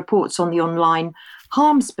in-depth reports on the online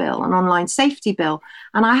harms bill and online safety bill.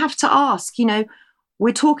 And I have to ask,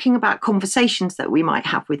 we're talking about conversations that we might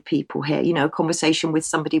have with people here, a conversation with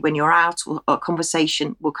somebody when you're out, or a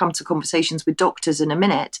conversation, we'll come to conversations with doctors in a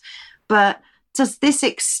minute. But does this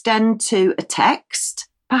extend to a text,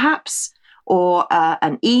 perhaps, or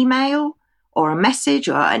an email, or a message,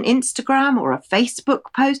 or an Instagram, or a Facebook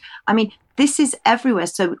post? I mean, this is everywhere.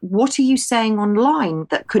 So what are you saying online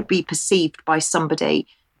that could be perceived by somebody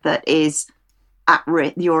that is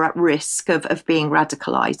you're at risk of being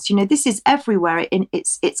radicalized? This is everywhere.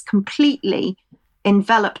 It's completely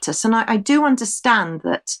enveloped us. And I do understand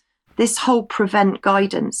that this whole prevent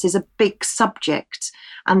guidance is a big subject,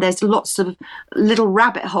 and there's lots of little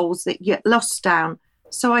rabbit holes that you get lost down.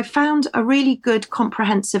 So I found a really good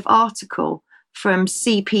comprehensive article from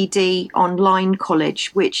CPD Online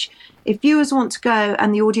College, which if viewers want to go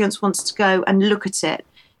and the audience wants to go and look at it,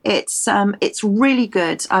 it's really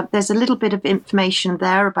good. There's a little bit of information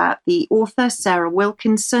there about the author, Sarah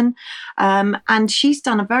Wilkinson, and she's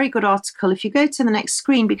done a very good article. If you go to the next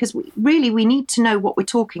screen, because we need to know what we're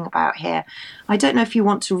talking about here. I don't know if you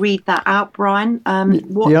want to read that out, Brian.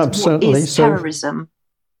 What is terrorism?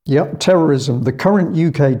 Yep, terrorism. The current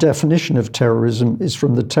UK definition of terrorism is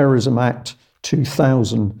from the Terrorism Act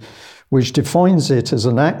 2000, which defines it as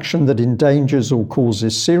an action that endangers or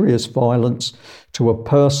causes serious violence to a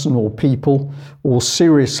person or people, or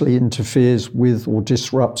seriously interferes with or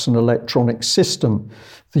disrupts an electronic system.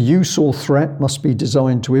 The use or threat must be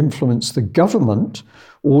designed to influence the government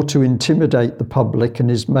or to intimidate the public, and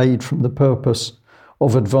is made from the purpose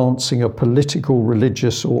of advancing a political,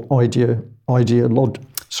 religious, or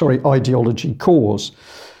ideology cause.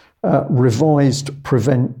 Revised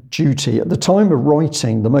prevent duty. At the time of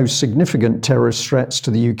writing, the most significant terrorist threats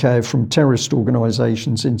to the UK are from terrorist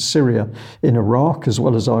organisations in Syria, in Iraq, as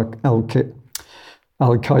well as Al-Qaeda,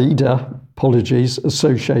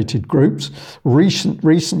 associated groups.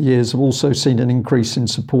 Recent years have also seen an increase in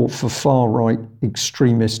support for far-right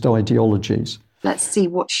extremist ideologies. Let's see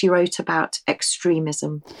what she wrote about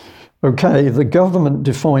extremism. Okay, the government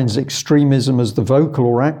defines extremism as the vocal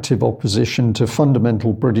or active opposition to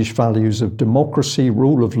fundamental British values of democracy,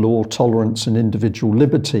 rule of law, tolerance, and individual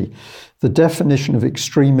liberty. The definition of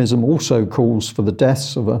extremism also calls for the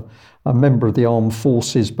deaths of a member of the armed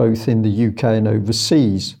forces, both in the UK and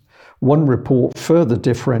overseas. One report further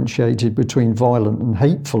differentiated between violent and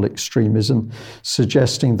hateful extremism,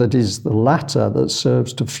 suggesting that it is the latter that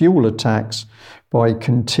serves to fuel attacks by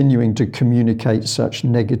continuing to communicate such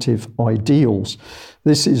negative ideals.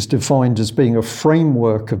 This is defined as being a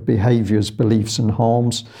framework of behaviours, beliefs and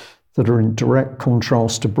harms that are in direct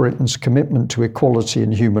contrast to Britain's commitment to equality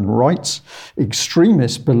and human rights.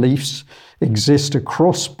 Extremist beliefs exist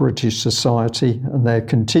across British society, and their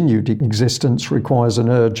continued existence requires an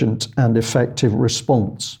urgent and effective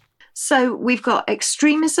response. So we've got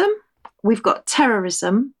extremism, we've got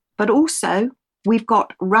terrorism, but also we've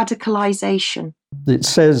got radicalisation. It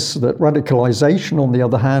says that radicalisation, on the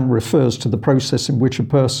other hand, refers to the process in which a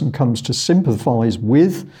person comes to sympathise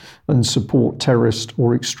with and support terrorist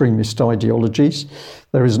or extremist ideologies.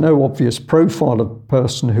 There is no obvious profile of a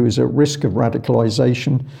person who is at risk of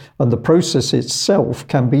radicalisation, and the process itself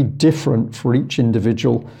can be different for each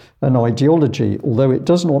individual and ideology, although it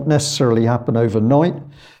does not necessarily happen overnight.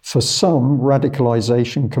 For some,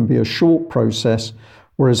 radicalisation can be a short process,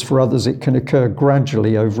 whereas for others it can occur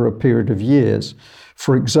gradually over a period of years.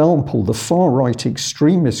 For example, the far-right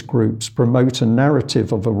extremist groups promote a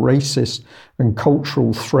narrative of a racist and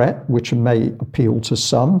cultural threat, which may appeal to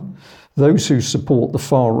some. Those who support the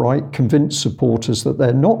far right convince supporters that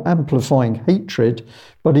they're not amplifying hatred,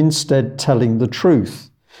 but instead telling the truth.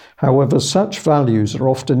 However, such values are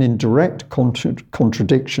often in direct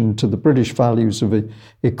contradiction to the British values of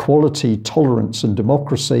equality, tolerance and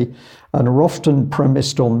democracy, and are often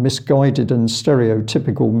premised on misguided and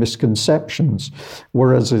stereotypical misconceptions,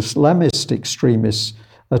 whereas Islamist extremists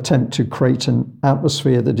attempt to create an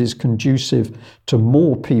atmosphere that is conducive to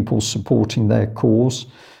more people supporting their cause,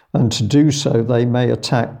 and to do so they may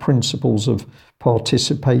attack principles of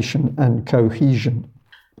participation and cohesion.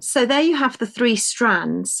 So there you have the three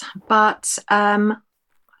strands, but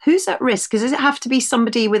who's at risk? Does it have to be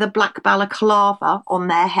somebody with a black balaclava on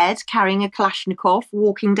their head, carrying a Kalashnikov,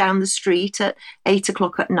 walking down the street at 8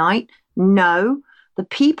 o'clock at night? No. The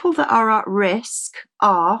people that are at risk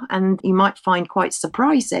are, and you might find quite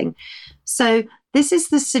surprising. So this is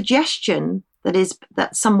the suggestion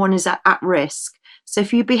that someone is at risk. So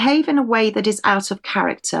if you behave in a way that is out of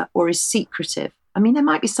character or is secretive, I mean, there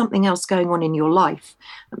might be something else going on in your life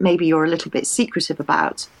that maybe you're a little bit secretive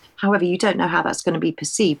about. However, you don't know how that's going to be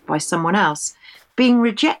perceived by someone else. Being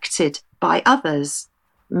rejected by others.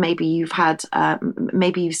 Maybe you've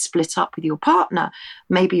split up with your partner.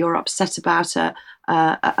 Maybe you're upset about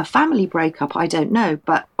a family breakup. I don't know.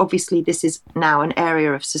 But obviously this is now an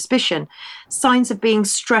area of suspicion. Signs of being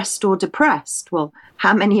stressed or depressed. Well,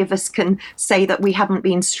 how many of us can say that we haven't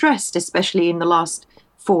been stressed, especially in the last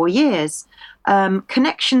 4 years?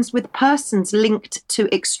 Connections with persons linked to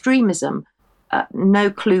extremism. No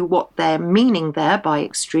clue what they're meaning there by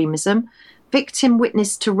extremism. Victim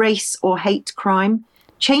witness to race or hate crime.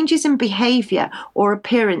 Changes in behaviour or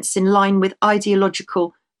appearance in line with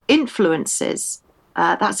ideological influences.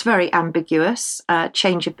 That's very ambiguous.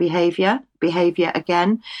 Change of behaviour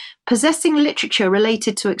again. Possessing literature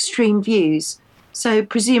related to extreme views. So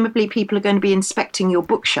presumably people are going to be inspecting your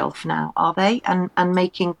bookshelf now, are they? And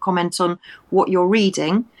making comments on what you're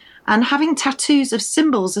reading. And having tattoos of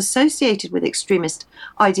symbols associated with extremist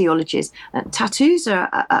ideologies. Tattoos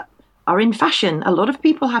are in fashion. A lot of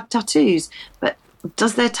people have tattoos, but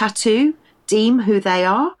does their tattoo deem who they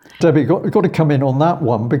are? Debbie, got to come in on that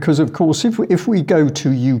one, because of course if we go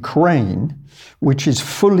to Ukraine, which is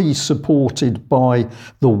fully supported by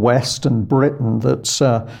the West and Britain, that's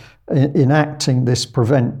enacting this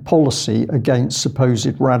prevent policy against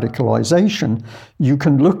supposed radicalization, you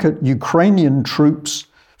can look at Ukrainian troops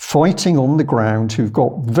fighting on the ground who've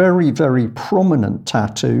got very, very prominent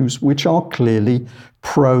tattoos which are clearly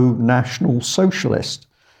pro-National Socialist.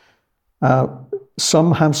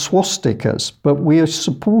 Some have swastikas, but we are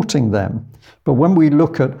supporting them. But when we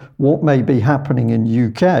look at what may be happening in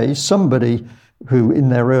UK, somebody who in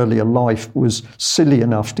their earlier life was silly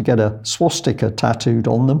enough to get a swastika tattooed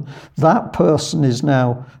on them, that person is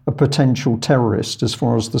now a potential terrorist as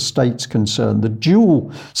far as the state's concerned. The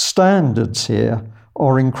dual standards here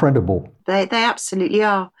are incredible. They absolutely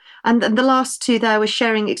are. And the last two there were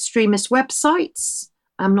sharing extremist websites.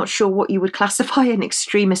 I'm not sure what you would classify an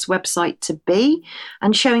extremist website to be,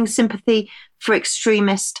 and showing sympathy for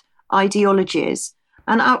extremist ideologies.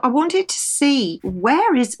 And I wanted to see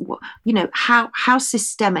how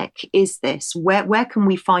systemic is this? Where can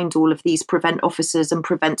we find all of these prevent officers and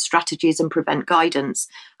prevent strategies and prevent guidance?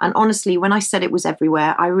 And honestly, when I said it was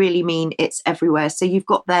everywhere, I really mean it's everywhere. So you've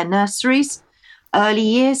got their nurseries, early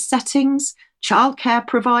years settings, childcare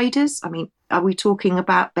providers. I mean, are we talking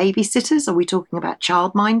about babysitters? Are we talking about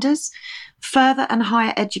childminders? Further and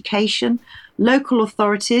higher education, local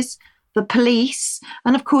authorities, the police,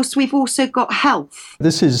 and of course we've also got health.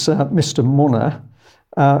 This is Mr. Munna,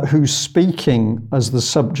 who's speaking as the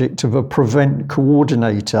subject of a prevent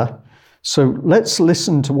coordinator. So let's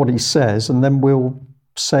listen to what he says and then we'll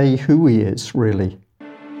say who he is, really.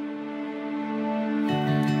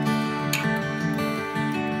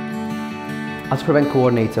 As Prevent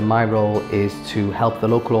Coordinator, my role is to help the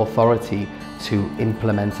local authority to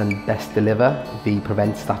implement and best deliver the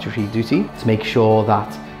Prevent statutory duty, to make sure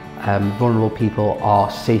that vulnerable people are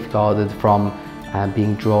safeguarded from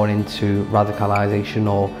being drawn into radicalisation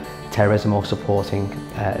or terrorism or supporting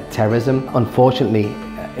terrorism. Unfortunately,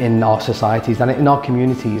 in our societies and in our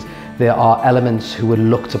communities, there are elements who would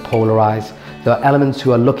look to polarise. There are elements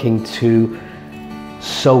who are looking to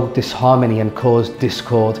sow disharmony and cause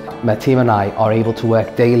discord. My team and I are able to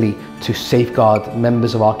work daily to safeguard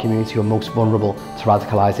members of our community who are most vulnerable to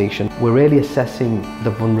radicalisation. We're really assessing the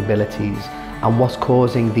vulnerabilities and what's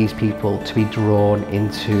causing these people to be drawn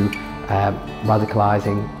into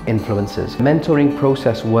radicalising influences. The mentoring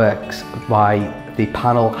process works by the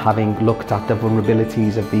panel having looked at the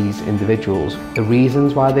vulnerabilities of these individuals, the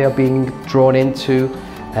reasons why they are being drawn into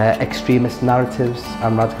extremist narratives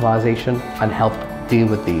and radicalisation, and help deal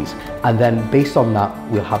with these. And then based on that,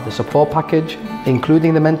 we'll have the support package,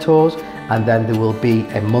 including the mentors, and then there will be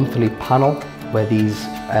a monthly panel where these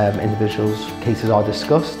individuals' cases are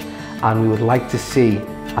discussed, and we would like to see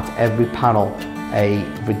at every panel a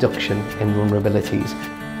reduction in vulnerabilities.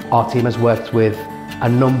 Our team has worked with a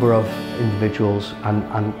number of individuals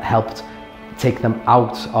and helped take them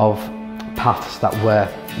out of paths that were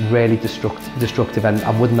really destructive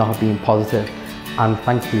and would not have been positive, and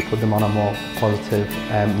thankfully put them on a more positive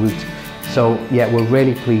route. So yeah, we're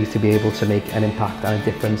really pleased to be able to make an impact and a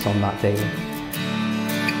difference on that daily.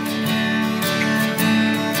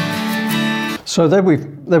 So there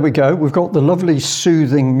we go. We've got the lovely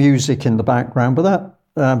soothing music in the background, but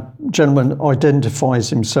that gentleman identifies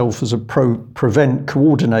himself as a Prevent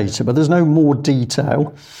coordinator, but there's no more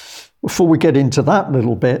detail. Before we get into that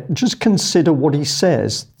little bit, just consider what he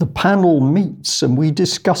says. The panel meets and we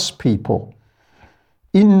discuss people.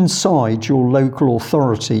 Inside your local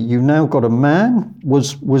authority, you've now got a man.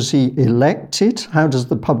 Was he elected? How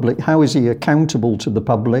is he accountable to the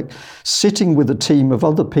public? Sitting with a team of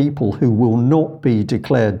other people who will not be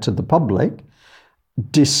declared to the public,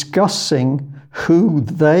 discussing who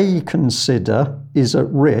they consider is at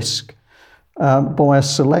risk by a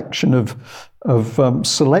selection of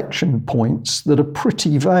selection points that are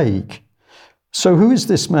pretty vague. So who is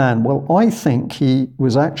this man? Well, I think he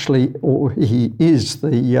is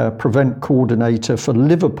the Prevent coordinator for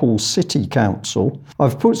Liverpool City Council.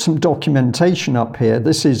 I've put some documentation up here.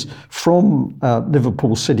 This is from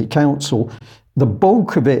Liverpool City Council. The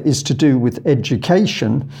bulk of it is to do with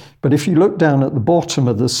education, but if you look down at the bottom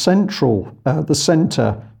of the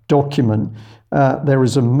centre document, there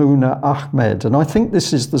is a Muna Ahmed, and I think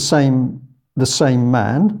this is the same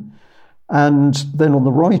man. And then on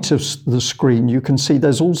the right of the screen, you can see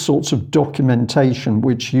there's all sorts of documentation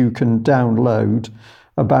which you can download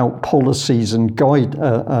about policies and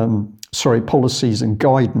guidance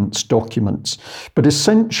documents. But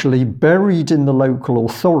essentially, buried in the local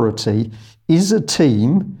authority is a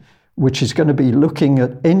team which is going to be looking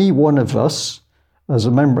at any one of us as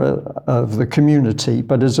a member of the community,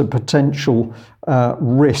 but as a potential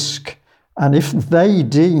risk. And if they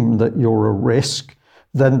deem that you're a risk,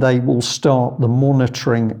 then they will start the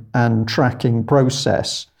monitoring and tracking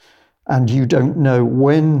process. And you don't know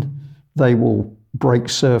when they will break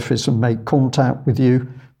surface and make contact with you.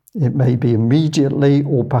 It may be immediately,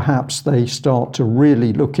 or perhaps they start to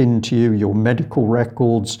really look into you, your medical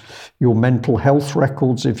records, your mental health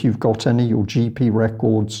records, if you've got any, your GP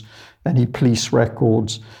records, any police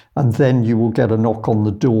records, and then you will get a knock on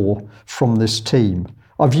the door from this team.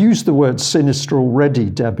 I've used the word sinister already,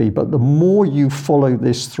 Debbie, but the more you follow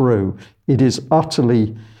this through, it is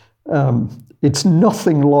utterly, it's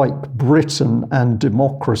nothing like Britain and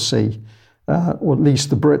democracy, or at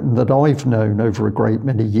least the Britain that I've known over a great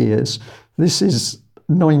many years. This is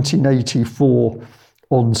 1984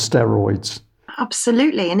 on steroids.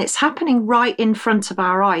 Absolutely. And it's happening right in front of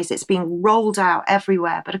our eyes. It's being rolled out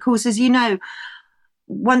everywhere. But of course, as you know,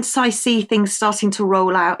 once I see things starting to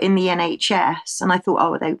roll out in the NHS, and I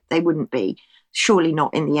thought, they wouldn't be, surely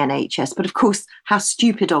not in the NHS. But of course, how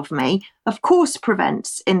stupid of me. Of course,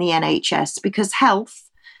 Prevent's in the NHS, because health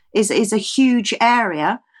is a huge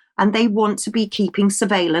area and they want to be keeping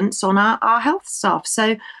surveillance on our health staff.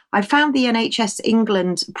 So I found the NHS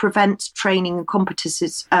England Prevent Training and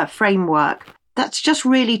Competences framework. That's just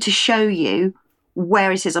really to show you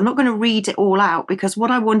where it is. I'm not going to read it all out, because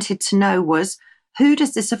what I wanted to know was, who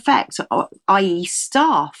does this affect, i.e.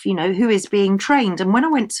 staff, who is being trained? And when I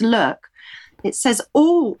went to look, it says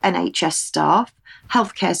all NHS staff,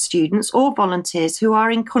 healthcare students or volunteers who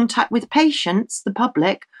are in contact with patients, the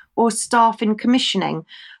public, or staff in commissioning,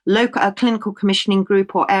 local clinical commissioning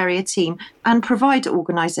group or area team, and provider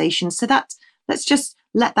organisations. So let's just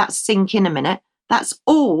let that sink in a minute. That's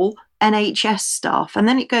all NHS staff. And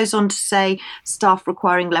then it goes on to say staff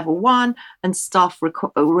requiring level 1 and staff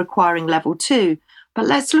requiring level 2. But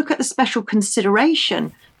let's look at the special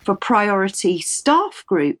consideration for priority staff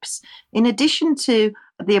groups. In addition to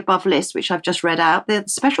the above list, which I've just read out, the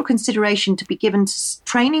special consideration to be given to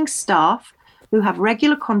training staff who have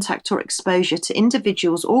regular contact or exposure to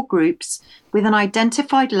individuals or groups with an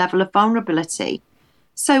identified level of vulnerability.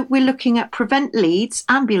 So we're looking at Prevent leads,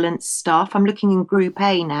 ambulance staff, I'm looking in Group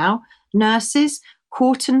A now, nurses,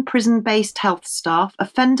 court and prison-based health staff,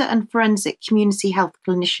 offender and forensic community health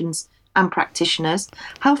clinicians and practitioners,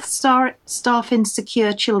 health staff in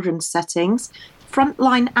secure children's settings,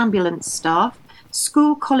 frontline ambulance staff,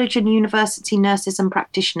 school, college and university nurses and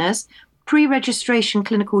practitioners, pre-registration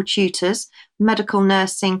clinical tutors, medical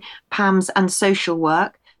nursing, PAMs and social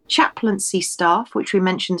work, chaplaincy staff, which we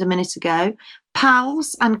mentioned a minute ago,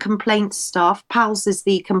 PALS and complaints staff. PALS is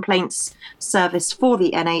the complaints service for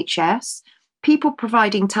the NHS. People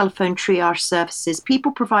providing telephone triage services,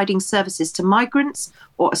 people providing services to migrants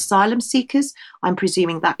or asylum seekers. I'm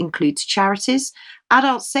presuming that includes charities.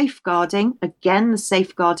 Adult safeguarding, again, the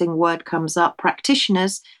safeguarding word comes up,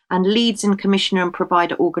 practitioners and leads in commissioner and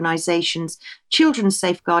provider organisations, children's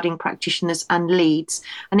safeguarding practitioners and leads.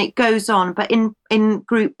 And it goes on. But in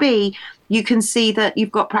Group B, you can see that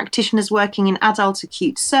you've got practitioners working in adult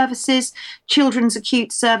acute services, children's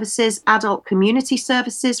acute services, adult community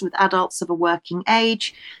services with adults of a working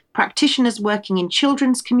age, practitioners working in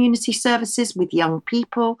children's community services with young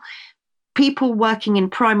people, people working in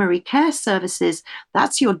primary care services,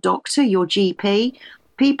 that's your doctor, your GP,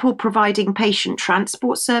 people providing patient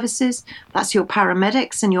transport services, that's your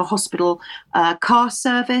paramedics and your hospital car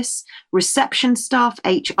service, reception staff,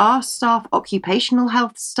 HR staff, occupational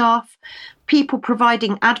health staff, people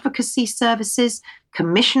providing advocacy services,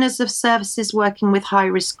 commissioners of services working with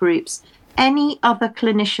high-risk groups, any other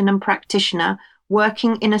clinician and practitioner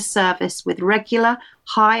working in a service with regular,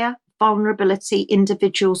 higher vulnerability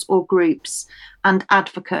individuals or groups and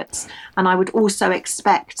advocates. And I would also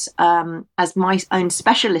expect, as my own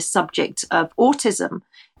specialist subject of autism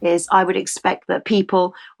is, I would expect that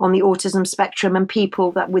people on the autism spectrum and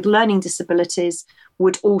people that with learning disabilities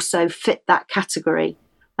would also fit that category.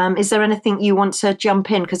 Is there anything you want to jump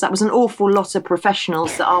in? Because that was an awful lot of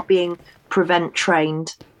professionals that are being PREVENT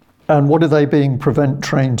trained. And what are they being PREVENT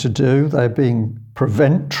trained to do? They're being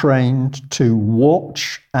PREVENT trained to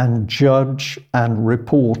watch and judge and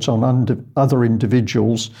report on other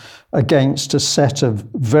individuals against a set of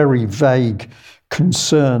very vague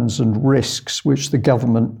concerns and risks which the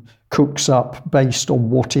government cooks up based on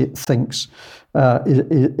what it thinks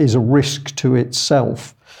is a risk to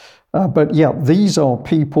itself. But yeah, these are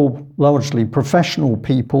people, largely professional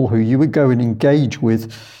people, who you would go and engage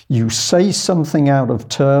with. You say something out of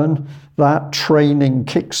turn, that training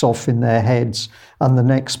kicks off in their heads, and the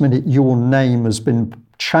next minute your name has been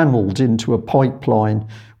channeled into a pipeline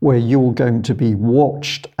where you're going to be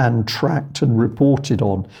watched and tracked and reported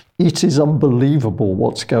on. It is unbelievable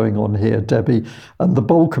what's going on here, Debbie, and the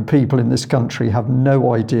bulk of people in this country have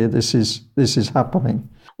no idea this is happening.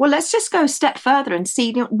 Well, let's just go a step further and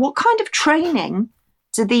see what kind of training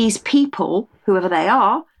do these people, whoever they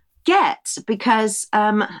are, get? Because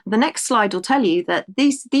the next slide will tell you that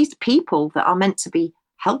these people that are meant to be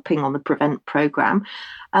helping on the PREVENT programme,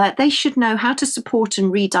 they should know how to support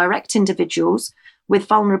and redirect individuals with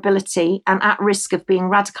vulnerability and at risk of being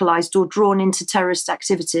radicalised or drawn into terrorist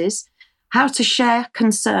activities, how to share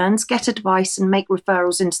concerns, get advice and make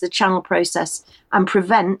referrals into the channel process and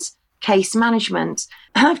prevent case management.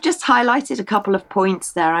 I've just highlighted a couple of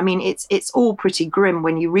points there. I mean, it's all pretty grim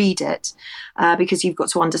when you read it, because you've got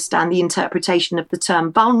to understand the interpretation of the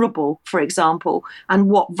term vulnerable, for example, and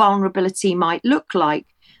what vulnerability might look like.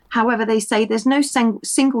 However, they say there's no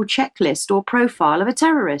single checklist or profile of a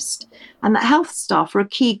terrorist, and that health staff are a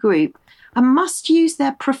key group and must use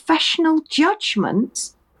their professional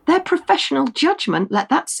judgment, let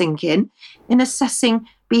that sink in assessing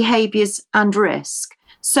behaviours and risk.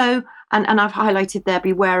 So, and I've highlighted there,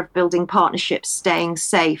 beware of building partnerships, staying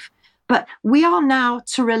safe. But we are now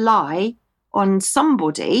to rely on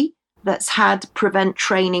somebody that's had PREVENT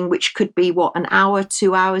training, which could be, an hour,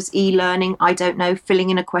 2 hours, e-learning, I don't know,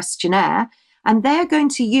 filling in a questionnaire. And they're going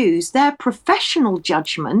to use their professional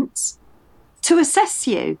judgments to assess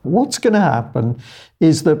you. What's going to happen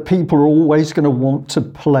is that people are always going to want to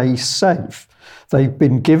play safe. They've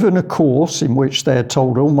been given a course in which they're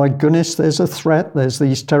told, oh my goodness, there's a threat, there's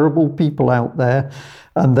these terrible people out there,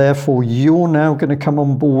 and therefore you're now going to come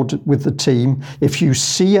on board with the team. If you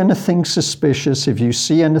see anything suspicious, if you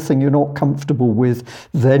see anything you're not comfortable with,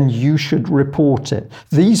 then you should report it.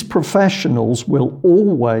 These professionals will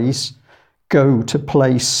always go to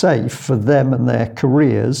play safe for them and their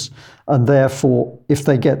careers, and therefore if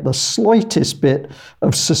they get the slightest bit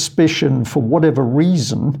of suspicion for whatever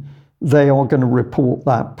reason, they are going to report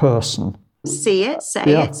that person. See it, say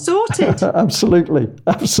it, sorted. Absolutely.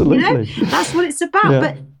 That's what it's about. Yeah.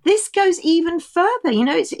 But this goes even further.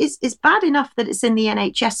 It's bad enough that it's in the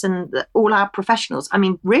NHS and that all our professionals, I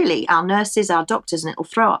mean, really, our nurses, our doctors, and it'll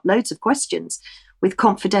throw up loads of questions with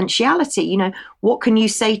confidentiality. What can you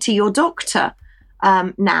say to your doctor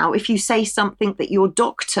now if you say something that your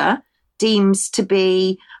doctor deems to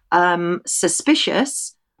be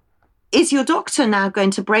suspicious, is your doctor now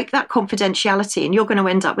going to break that confidentiality and you're going to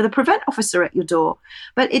end up with a Prevent officer at your door?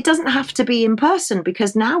 But it doesn't have to be in person,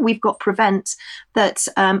 because now we've got Prevent that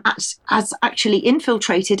has actually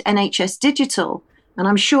infiltrated NHS Digital. And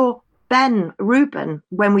I'm sure Ben Rubin,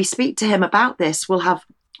 when we speak to him about this, will have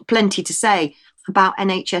plenty to say about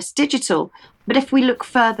NHS Digital. But if we look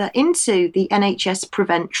further into the NHS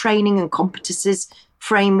Prevent training and competencies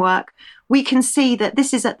framework, we can see that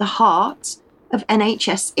this is at the heart of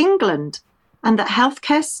NHS England, and that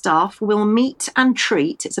healthcare staff will meet and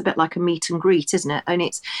treat, it's a bit like a meet and greet, isn't it? Only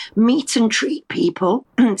it's meet and treat people,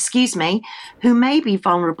 excuse me, who may be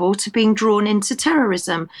vulnerable to being drawn into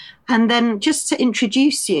terrorism. And then just to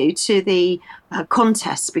introduce you to the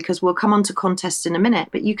contest, because we'll come on to contest in a minute,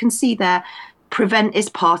 but you can see there, Prevent is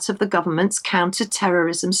part of the government's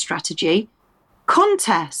counter-terrorism strategy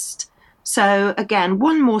contest. So again,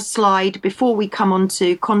 one more slide before we come on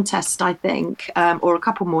to contest, I think, or a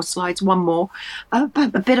couple more slides, one more. A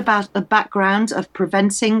bit about the background of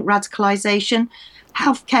preventing radicalisation.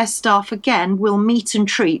 Healthcare staff, again, will meet and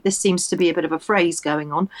treat, this seems to be a bit of a phrase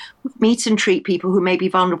going on, meet and treat people who may be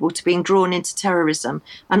vulnerable to being drawn into terrorism.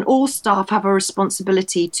 And all staff have a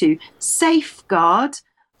responsibility to safeguard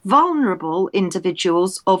vulnerable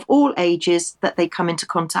individuals of all ages that they come into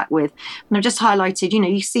contact with. And I've just highlighted,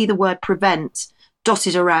 you see the word prevent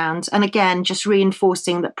dotted around. And again, just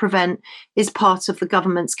reinforcing that Prevent is part of the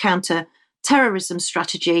government's counter-terrorism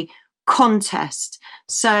strategy contest.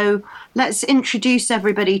 So let's introduce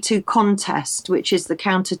everybody to contest, which is the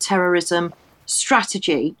counter-terrorism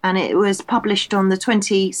strategy. And it was published on the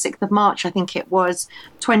 26th of March, I think it was,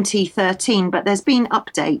 2013, but there's been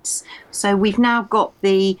updates. So we've now got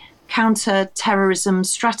the counter-terrorism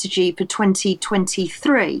strategy for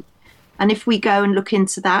 2023. And if we go and look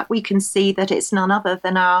into that, we can see that it's none other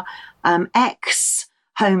than our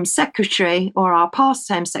ex-Home Secretary, or our past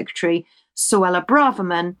Home Secretary, Suella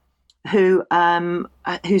Braverman,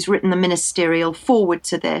 who's written the ministerial forward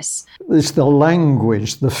to this. It's the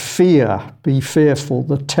language, the fear, be fearful.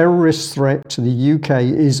 The terrorist threat to the UK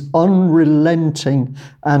is unrelenting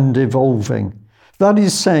and evolving. That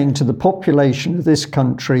is saying to the population of this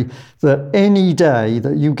country that any day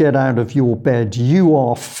that you get out of your bed, you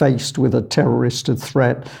are faced with a terrorist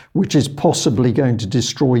threat which is possibly going to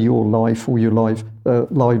destroy your life or your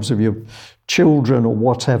lives of your children or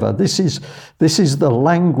whatever. This is the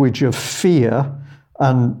language of fear,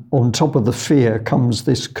 and on top of the fear comes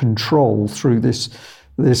this control through this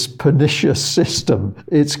pernicious system.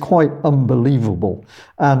 It's quite unbelievable.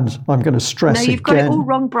 And I'm going to stress again... No, you've got it all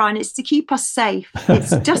wrong, Brian. It's to keep us safe.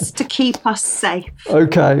 It's just to keep us safe.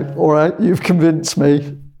 Okay, all right, you've convinced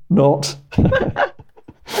me. Not.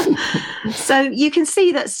 So you can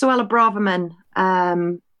see that Suella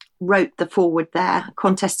Braverman wrote the forward there.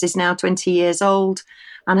 Contest is now 20 years old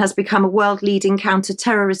and has become a world-leading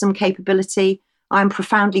counter-terrorism capability. I'm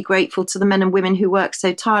profoundly grateful to the men and women who work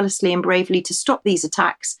so tirelessly and bravely to stop these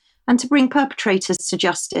attacks and to bring perpetrators to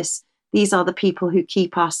justice. These are the people who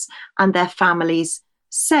keep us and their families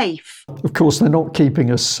safe. Of course, they're not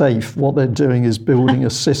keeping us safe. What they're doing is building a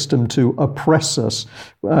system to oppress us.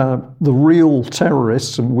 The real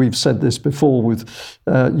terrorists, and we've said this before with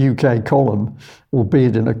UK Column,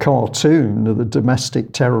 albeit in a cartoon, the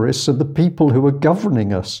domestic terrorists are the people who are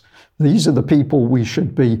governing us. These are the people we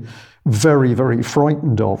should be very, very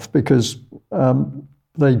frightened of, because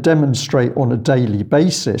they demonstrate on a daily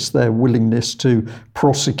basis their willingness to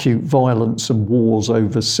prosecute violence and wars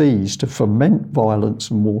overseas, to foment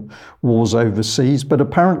violence and wars overseas. But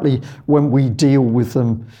apparently when we deal with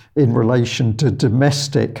them in relation to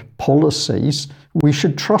domestic policies, we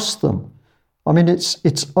should trust them. I mean,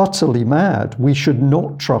 it's utterly mad. We should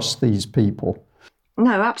not trust these people.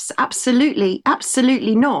 No,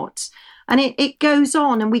 absolutely not. And it goes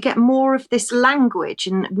on, and we get more of this language,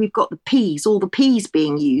 and we've got the P's, all the P's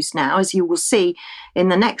being used now, as you will see in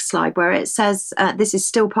the next slide, where it says, this is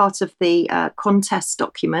still part of the contest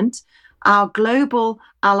document, our global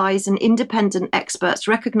allies and independent experts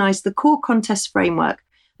recognise the core contest framework.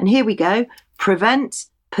 And here we go, prevent,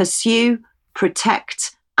 pursue,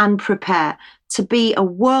 protect and prepare to be a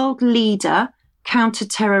world leader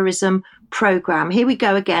counter-terrorism program. Here we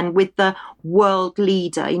go again with the world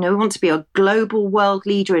leader. We want to be a global world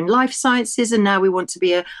leader in life sciences, and now we want to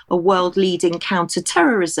be a world leading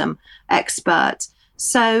counter-terrorism expert.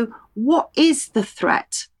 So what is the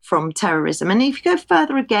threat from terrorism? And if you go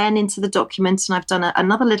further again into the document, and I've done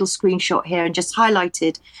another little screenshot here and just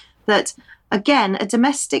highlighted that, again, a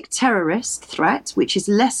domestic terrorist threat, which is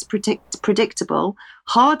less predictable,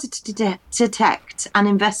 harder to detect and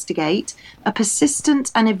investigate, a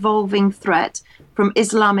persistent and evolving threat from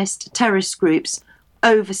Islamist terrorist groups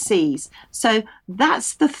overseas. So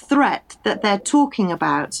that's the threat that they're talking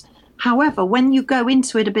about. However, when you go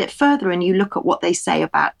into it a bit further and you look at what they say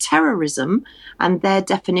about terrorism and their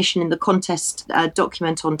definition in the contest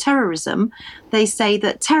document on terrorism, they say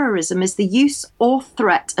that terrorism is the use or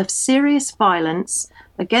threat of serious violence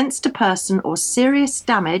against a person or serious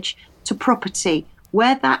damage to property,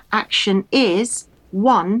 where that action is,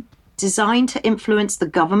 1, designed to influence the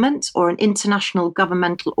government or an international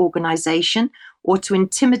governmental organization, or to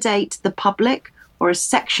intimidate the public or a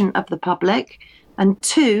section of the public, and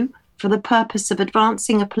 2, for the purpose of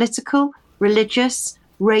advancing a political, religious,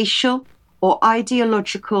 racial, or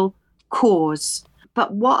ideological cause.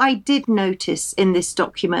 But what I did notice in this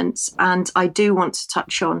document, and I do want to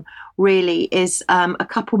touch on really, is a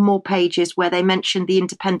couple more pages where they mention the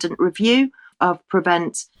independent review of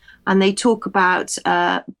PREVENT, and they talk about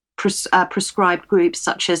prescribed groups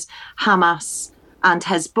such as Hamas and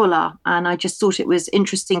Hezbollah. And I just thought it was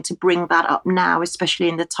interesting to bring that up now, especially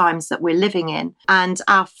in the times that we're living in. And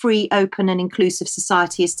our free, open and inclusive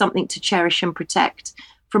society is something to cherish and protect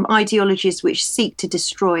from ideologies which seek to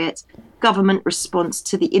destroy it. Government response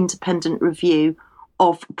to the independent review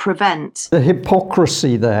of PREVENT. The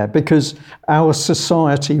hypocrisy there, because our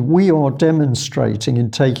society, we are demonstrating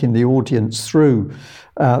in taking the audience through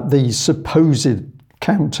the supposed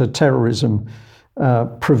counter-terrorism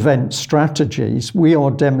PREVENT strategies, we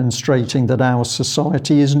are demonstrating that our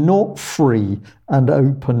society is not free and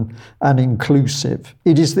open and inclusive.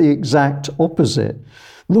 It is the exact opposite.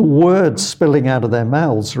 The words spilling out of their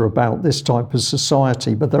mouths are about this type of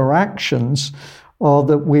society, but their actions are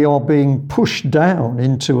that we are being pushed down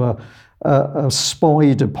into a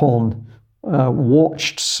spied upon,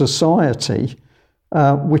 watched society,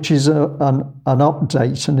 which is an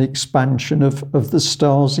update and expansion of the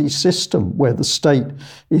Stasi system, where the state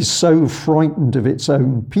is so frightened of its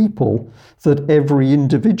own people that every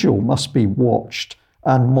individual must be watched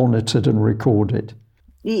and monitored and recorded.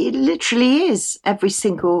 It literally is every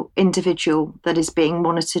single individual that is being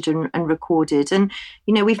monitored and recorded. And,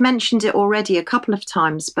 you know, we've mentioned it already a couple of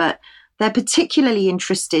times, but they're particularly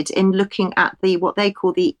interested in looking at what they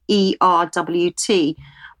call the ERWT,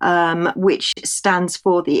 which stands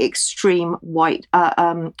for the extreme right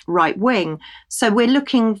wing. So we're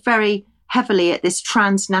looking very heavily at this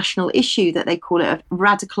transnational issue that they call it, of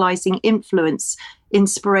radicalizing influence,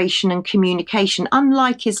 inspiration and communication.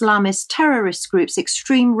 Unlike Islamist terrorist groups,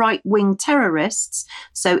 extreme right-wing terrorists,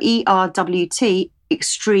 so ERWT,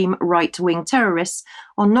 extreme right-wing terrorists,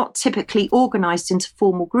 are not typically organized into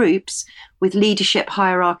formal groups with leadership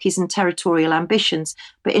hierarchies and territorial ambitions,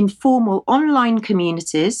 but informal online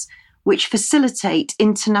communities which facilitate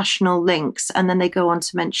international links. And then they go on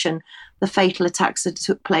to mention the fatal attacks that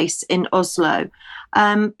took place in Oslo.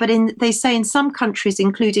 But they say in some countries,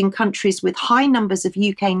 including countries with high numbers of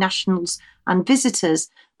UK nationals and visitors,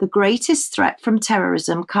 the greatest threat from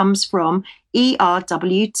terrorism comes from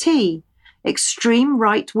ERWT. Extreme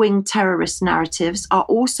right-wing terrorist narratives are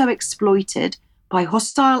also exploited by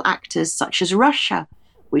hostile actors such as Russia,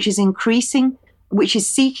 which is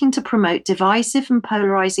seeking to promote divisive and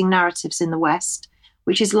polarizing narratives in the West,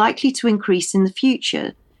 which is likely to increase in the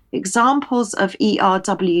future. Examples of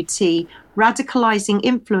ERWT radicalizing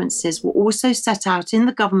influences were also set out in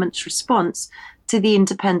the government's response to the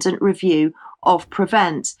independent review of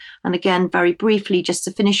PREVENT. And again, very briefly, just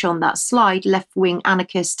to finish on that slide, left-wing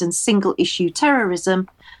anarchist and single-issue terrorism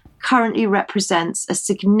currently represents a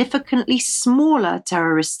significantly smaller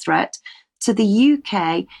terrorist threat to the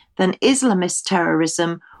UK than Islamist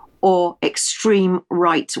terrorism or extreme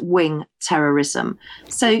right-wing terrorism.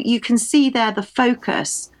 So you can see there the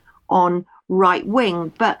focus on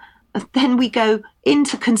right-wing, but then we go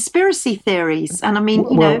into conspiracy theories. And I mean,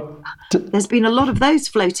 there's been a lot of those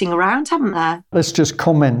floating around, haven't there? Let's just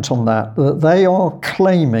comment on that. They are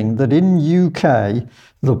claiming that in UK,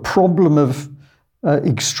 the problem of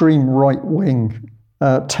extreme right-wing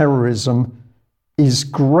terrorism is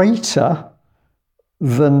greater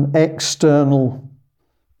than external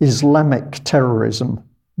Islamic terrorism,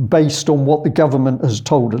 based on what the government has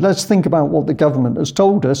told us. Let's think about what the government has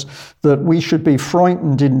told us, that we should be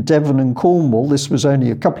frightened in Devon and Cornwall. This was only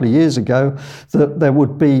a couple of years ago, that there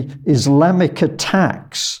would be Islamic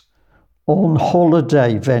attacks on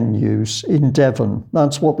holiday venues in Devon.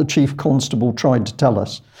 That's what the Chief Constable tried to tell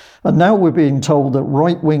us. And now we're being told that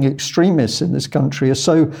right-wing extremists in this country are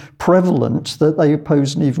so prevalent that they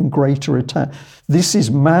pose an even greater attack. This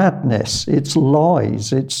is madness. It's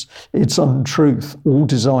lies. It's untruth, all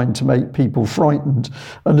designed to make people frightened.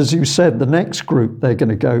 And as you said, the next group they are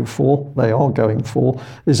going for,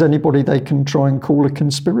 is anybody they can try and call a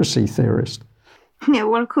conspiracy theorist. Yeah,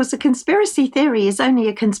 well, of course, a conspiracy theory is only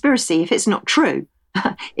a conspiracy if it's not true.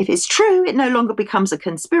 If it's true, it no longer becomes a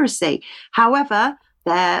conspiracy. However,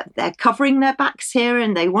 they're covering their backs here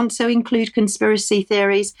and they want to include conspiracy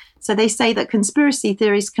theories. So they say that conspiracy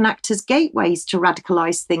theories can act as gateways to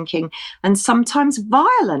radicalized thinking and sometimes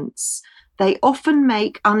violence. They often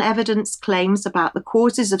make unevidenced claims about the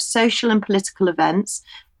causes of social and political events,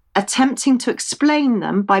 attempting to explain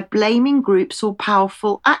them by blaming groups or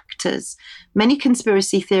powerful actors. Many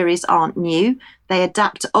conspiracy theories aren't new. They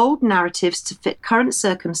adapt old narratives to fit current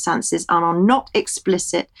circumstances and are not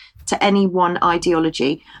explicit to any one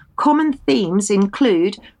ideology. Common themes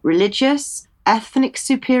include religious, ethnic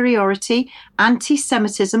superiority,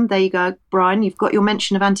 anti-Semitism. There you go, Brian, you've got your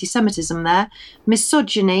mention of anti-Semitism there.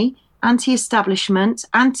 Misogyny, anti-establishment,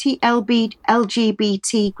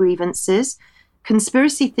 anti-LGBT grievances.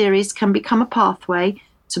 Conspiracy theories can become a pathway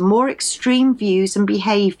to more extreme views and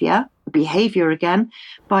behavior again,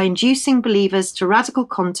 by inducing believers to radical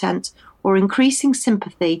content or increasing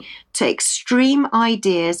sympathy to extreme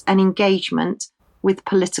ideas and engagement with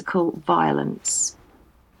political violence.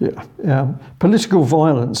 Yeah. Political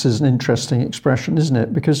violence is an interesting expression, isn't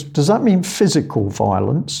it? Because does that mean physical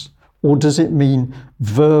violence, or does it mean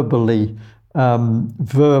verbally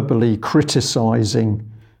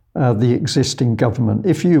criticising the existing government?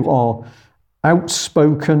 If you are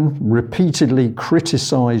outspoken, repeatedly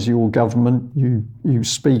criticise your government, you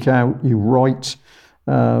speak out, you write,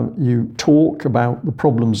 you talk about the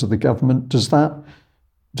problems of the government, does that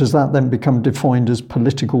then become defined as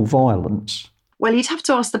political violence? Well, you'd have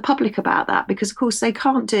to ask the public about that, because of course they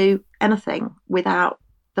can't do anything without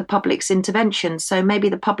the public's intervention. So maybe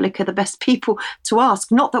the public are the best people to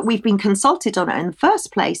ask. Not that we've been consulted on it in the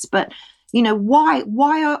first place, but why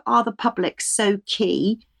are the public so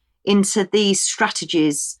key into these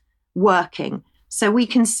strategies working? So we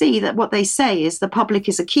can see that what they say is the public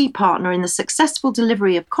is a key partner in the successful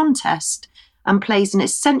delivery of contest and plays an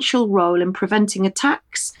essential role in preventing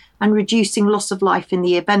attacks and reducing loss of life in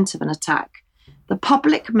the event of an attack. The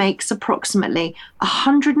public makes approximately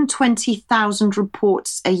 120,000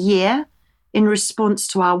 reports a year in response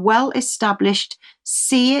to our well-established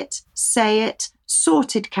See It, Say It,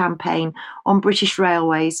 Sorted campaign on British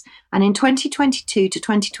Railways. And in 2022 to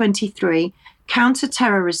 2023,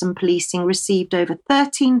 counter-terrorism policing received over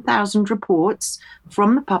 13,000 reports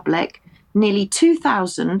from the public, nearly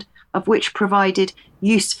 2,000 of which provided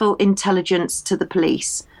useful intelligence to the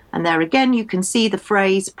police. And there again, you can see the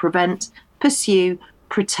phrase prevent, pursue,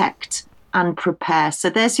 protect, and prepare. So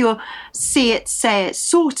there's your See It, Say It,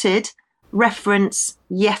 Sorted reference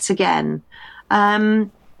yet again.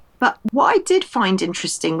 But what I did find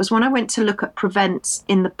interesting was when I went to look at prevent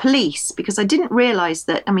in the police, because I didn't realise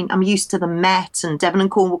that, I'm used to the Met and Devon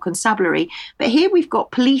and Cornwall Constabulary, but here we've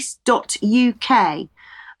got police.uk.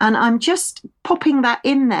 And I'm just popping that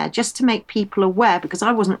in there just to make people aware, because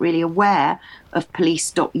I wasn't really aware of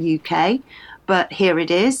police.uk. But here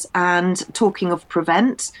it is. And talking of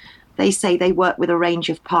prevent, they say they work with a range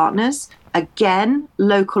of partners. Again,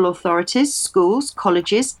 local authorities, schools,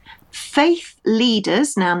 colleges, faith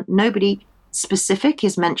leaders. Now, nobody specific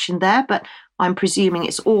is mentioned there, but I'm presuming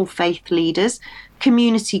it's all faith leaders.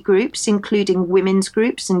 Community groups, including women's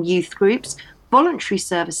groups and youth groups, voluntary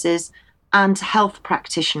services, and health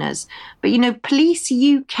practitioners. But, Police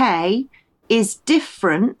UK is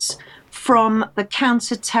different from the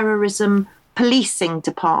counter-terrorism policing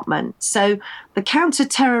department. So the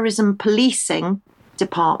counter-terrorism policing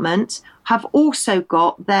department have also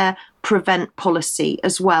got their prevent policy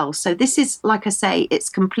as well. So this is, like I say, it's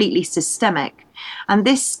completely systemic. And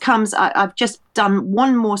this comes, I've just done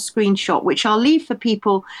one more screenshot, which I'll leave for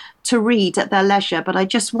people to read at their leisure, but I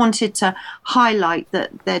just wanted to highlight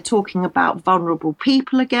that they're talking about vulnerable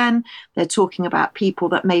people again. They're talking about people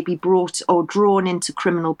that may be brought or drawn into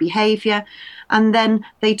criminal behaviour. And then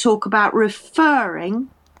they talk about referring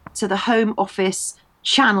to the Home Office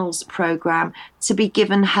Channels programme to be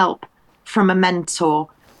given help from a mentor.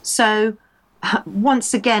 So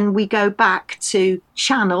once again, we go back to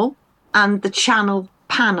Channel and the Channel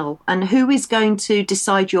panel, and who is going to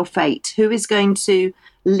decide your fate? Who is going to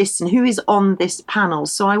listen? Who is on this panel?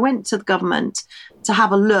 So I went to the government to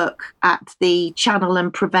have a look at the Channel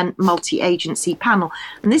and Prevent multi-agency panel.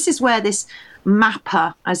 And this is where this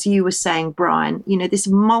MAPA, as you were saying, Brian, this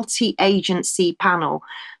multi-agency panel.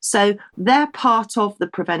 So they're part of the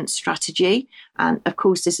Prevent strategy. And of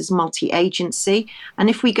course, this is multi-agency. And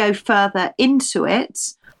if we go further into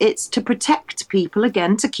it, It's to protect people,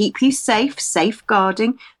 again, to keep you safe,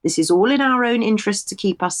 safeguarding. This is all in our own interest to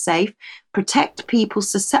keep us safe. Protect people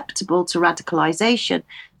susceptible to radicalisation.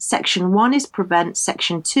 Section 1 is prevent,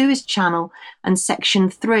 Section 2 is channel, and Section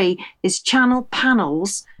 3 is channel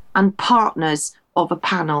panels and partners of a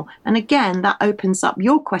panel. And again, that opens up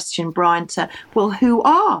your question, Brian, to, well, who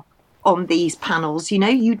are on these panels?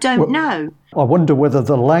 You don't know. I wonder whether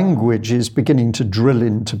the language is beginning to drill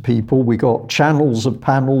into people. We got channels of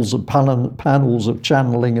panels of panels of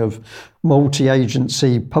channeling of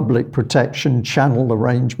multi-agency public protection channel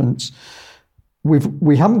arrangements.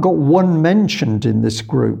 We haven't got one mentioned in this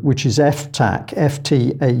group, which is FTAC,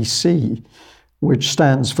 FTAC, which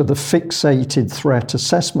stands for the Fixated Threat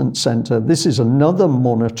Assessment Centre. This is another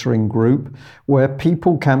monitoring group where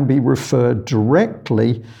people can be referred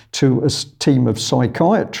directly to a team of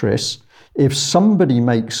psychiatrists if somebody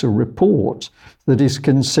makes a report that is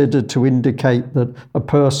considered to indicate that a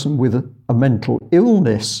person with a mental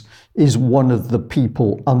illness is one of the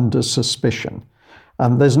people under suspicion.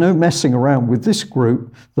 And there's no messing around with this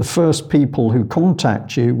group. The first people who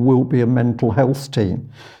contact you will be a mental health team.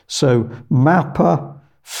 So MAPA,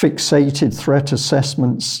 Fixated Threat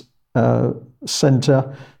Assessments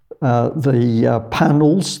Centre, the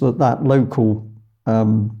panels that local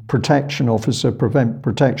protection officer, prevent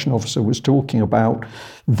protection officer was talking about.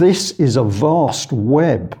 This is a vast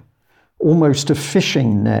web, almost a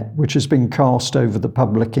fishing net, which has been cast over the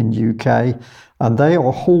public in UK, and they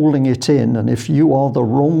are hauling it in. And if you are the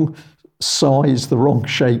wrong size, the wrong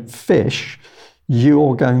shaped fish,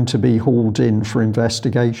 you're going to be hauled in for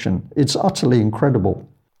investigation. It's utterly incredible.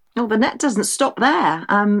 Well, the net doesn't stop there.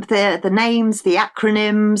 The names, the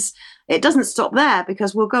acronyms, it doesn't stop there,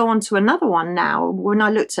 because we'll go on to another one now. When I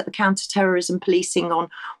looked at the counter-terrorism policing on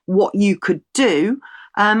what you could do,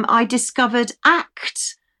 I discovered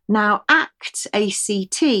ACT. Now, ACT,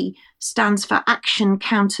 A-C-T, stands for Action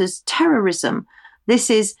Counters Terrorism. This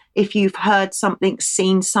is if you've heard something,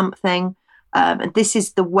 seen something. This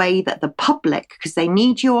is the way that the public, because they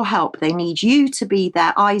need your help, they need you to be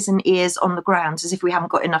their eyes and ears on the ground, as if we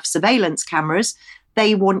haven't got enough surveillance cameras.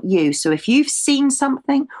 They want you. So if you've seen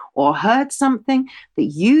something or heard something that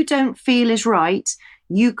you don't feel is right,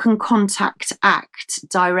 you can contact ACT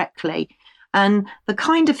directly. And the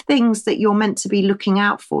kind of things that you're meant to be looking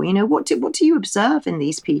out for, what do you observe in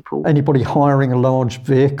these people? Anybody hiring a large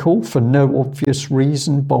vehicle for no obvious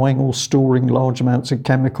reason, buying or storing large amounts of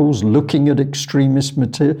chemicals, looking at extremist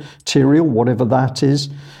material, whatever that is,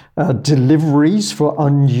 deliveries for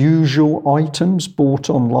unusual items bought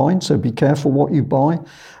online, so be careful what you buy.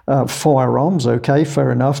 Firearms, okay,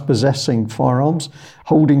 fair enough, possessing firearms,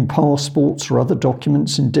 holding passports or other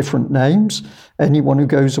documents in different names, anyone who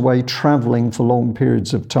goes away travelling for long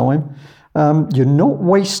periods of time. You're not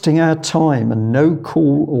wasting our time, and no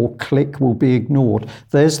call or click will be ignored.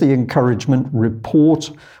 There's the encouragement: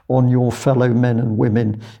 report on your fellow men and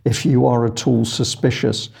women if you are at all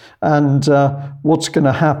suspicious. And what's going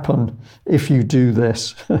to happen if you do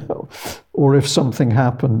this? Or if something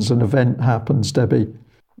happens, an event happens, Debbie?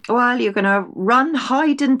 Well, you're going to run,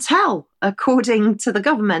 hide and tell, according to the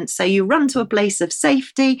government. So you run to a place of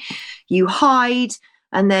safety, you hide,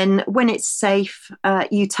 and then when it's safe,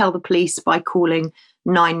 you tell the police by calling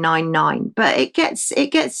 999. But it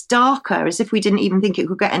gets darker, as if we didn't even think it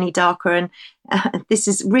could get any darker. And this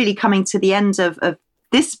is really coming to the end of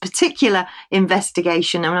this particular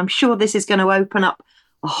investigation. And I'm sure this is going to open up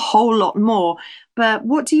a whole lot more. But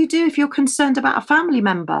what do you do if you're concerned about a family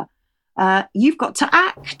member? You've got to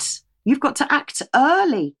act. You've got to act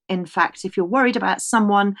early. In fact, if you're worried about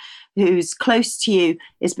someone who's close to you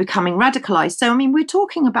is becoming radicalized. So, we're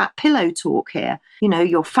talking about pillow talk here.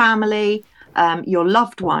 Your family, your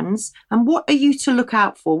loved ones. And what are you to look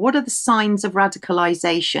out for? What are the signs of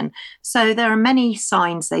radicalization? So there are many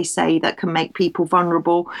signs, they say, that can make people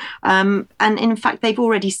vulnerable. And in fact, they've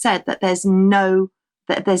already said that there's no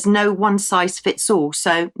one size fits all,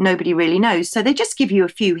 so nobody really knows. So they just give you a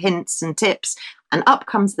few hints and tips, and up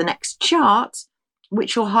comes the next chart,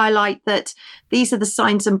 which will highlight that these are the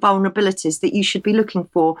signs and vulnerabilities that you should be looking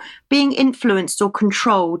for: being influenced or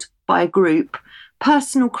controlled by a group,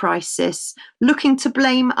 personal crisis, looking to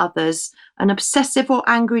blame others, an obsessive or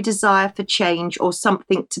angry desire for change or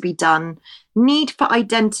something to be done, need for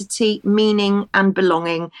identity, meaning and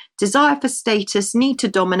belonging, desire for status, need to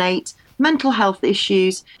dominate, mental health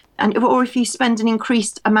issues, or if you spend an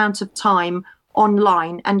increased amount of time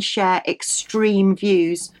online and share extreme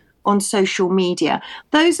views on social media.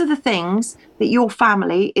 Those are the things that your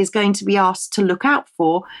family is going to be asked to look out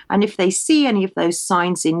for. And if they see any of those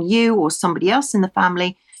signs in you or somebody else in the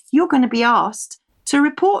family, you're going to be asked to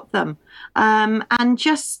report them. And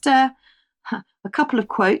just a couple of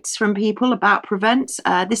quotes from people about Prevent.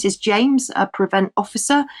 This is James, a Prevent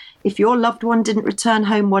officer. If your loved one didn't return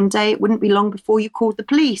home one day, it wouldn't be long before you called the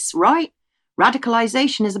police, right?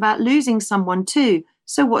 Radicalisation is about losing someone too.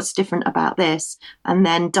 So what's different about this? And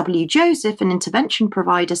then W. Joseph, an intervention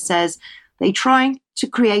provider, says they try to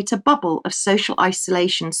create a bubble of social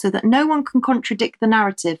isolation so that no one can contradict the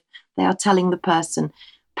narrative they are telling the person.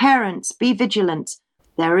 Parents, be vigilant.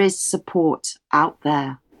 There is support out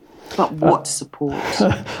there. But what support?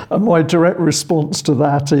 And my direct response to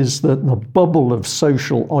that is that the bubble of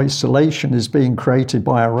social isolation is being created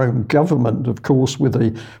by our own government, of course, with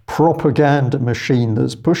a propaganda machine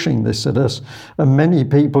that's pushing this at us. And many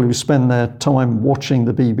people who spend their time watching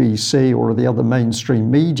the BBC or the other mainstream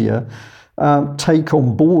media take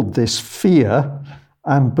on board this fear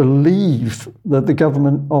and believe that the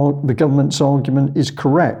government's argument is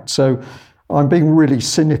correct. So I'm being really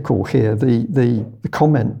cynical here. The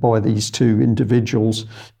comment by these two individuals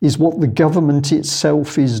is what the government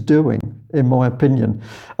itself is doing, in my opinion.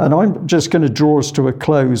 And I'm just going to draw us to a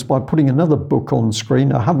close by putting another book on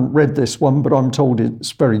screen. I haven't read this one, but I'm told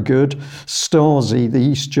it's very good. Stasi, the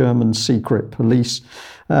East German Secret Police.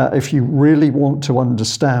 If you really want to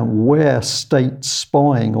understand where state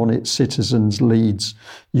spying on its citizens leads,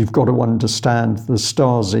 you've got to understand the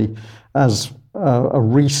Stasi as a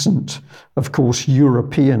recent, of course,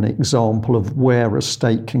 European example of where a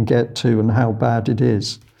state can get to and how bad it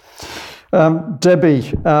is.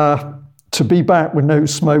 Debbie, to be back with no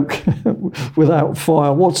smoke without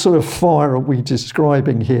fire, what sort of fire are we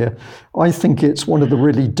describing here? I think it's one of the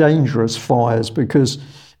really dangerous fires because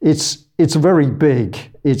it's very big,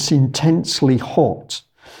 it's intensely hot.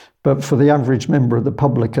 But for the average member of the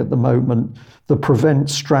public at the moment, the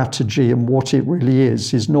Prevent strategy and what it really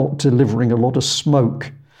is not delivering a lot of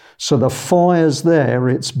smoke. So the fire's there,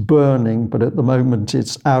 it's burning, but at the moment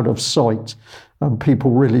it's out of sight. And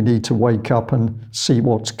people really need to wake up and see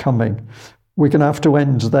what's coming. We're going to have to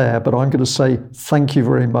end there, but I'm going to say thank you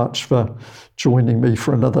very much for joining me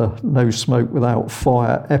for another No Smoke Without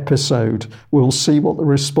Fire episode. We'll see what the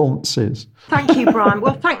response is. Thank you, Brian.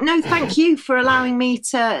 Well, thank you for allowing me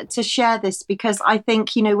to share this, because I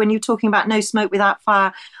think, when you're talking about no smoke without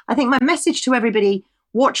fire, I think my message to everybody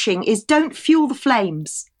watching is don't fuel the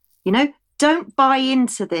flames. Don't buy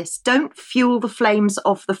into this. Don't fuel the flames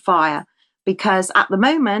of the fire, because at the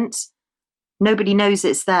moment, nobody knows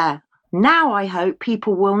it's there. Now I hope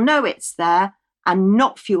people will know it's there and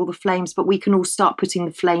not fuel the flames, but we can all start putting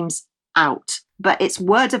the flames out. But it's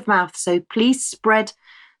word of mouth, so please spread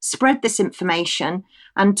this information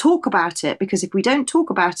and talk about it, because if we don't talk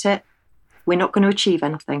about it, we're not going to achieve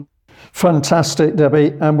anything. Fantastic,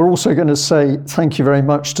 Debbie. And we're also going to say thank you very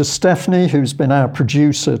much to Stephanie, who's been our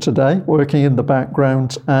producer today, working in the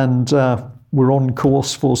background, and we're on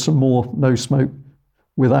course for some more No Smoke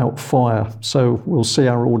Without Fire. So we'll see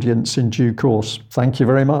our audience in due course. Thank you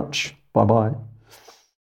very much. Bye-bye.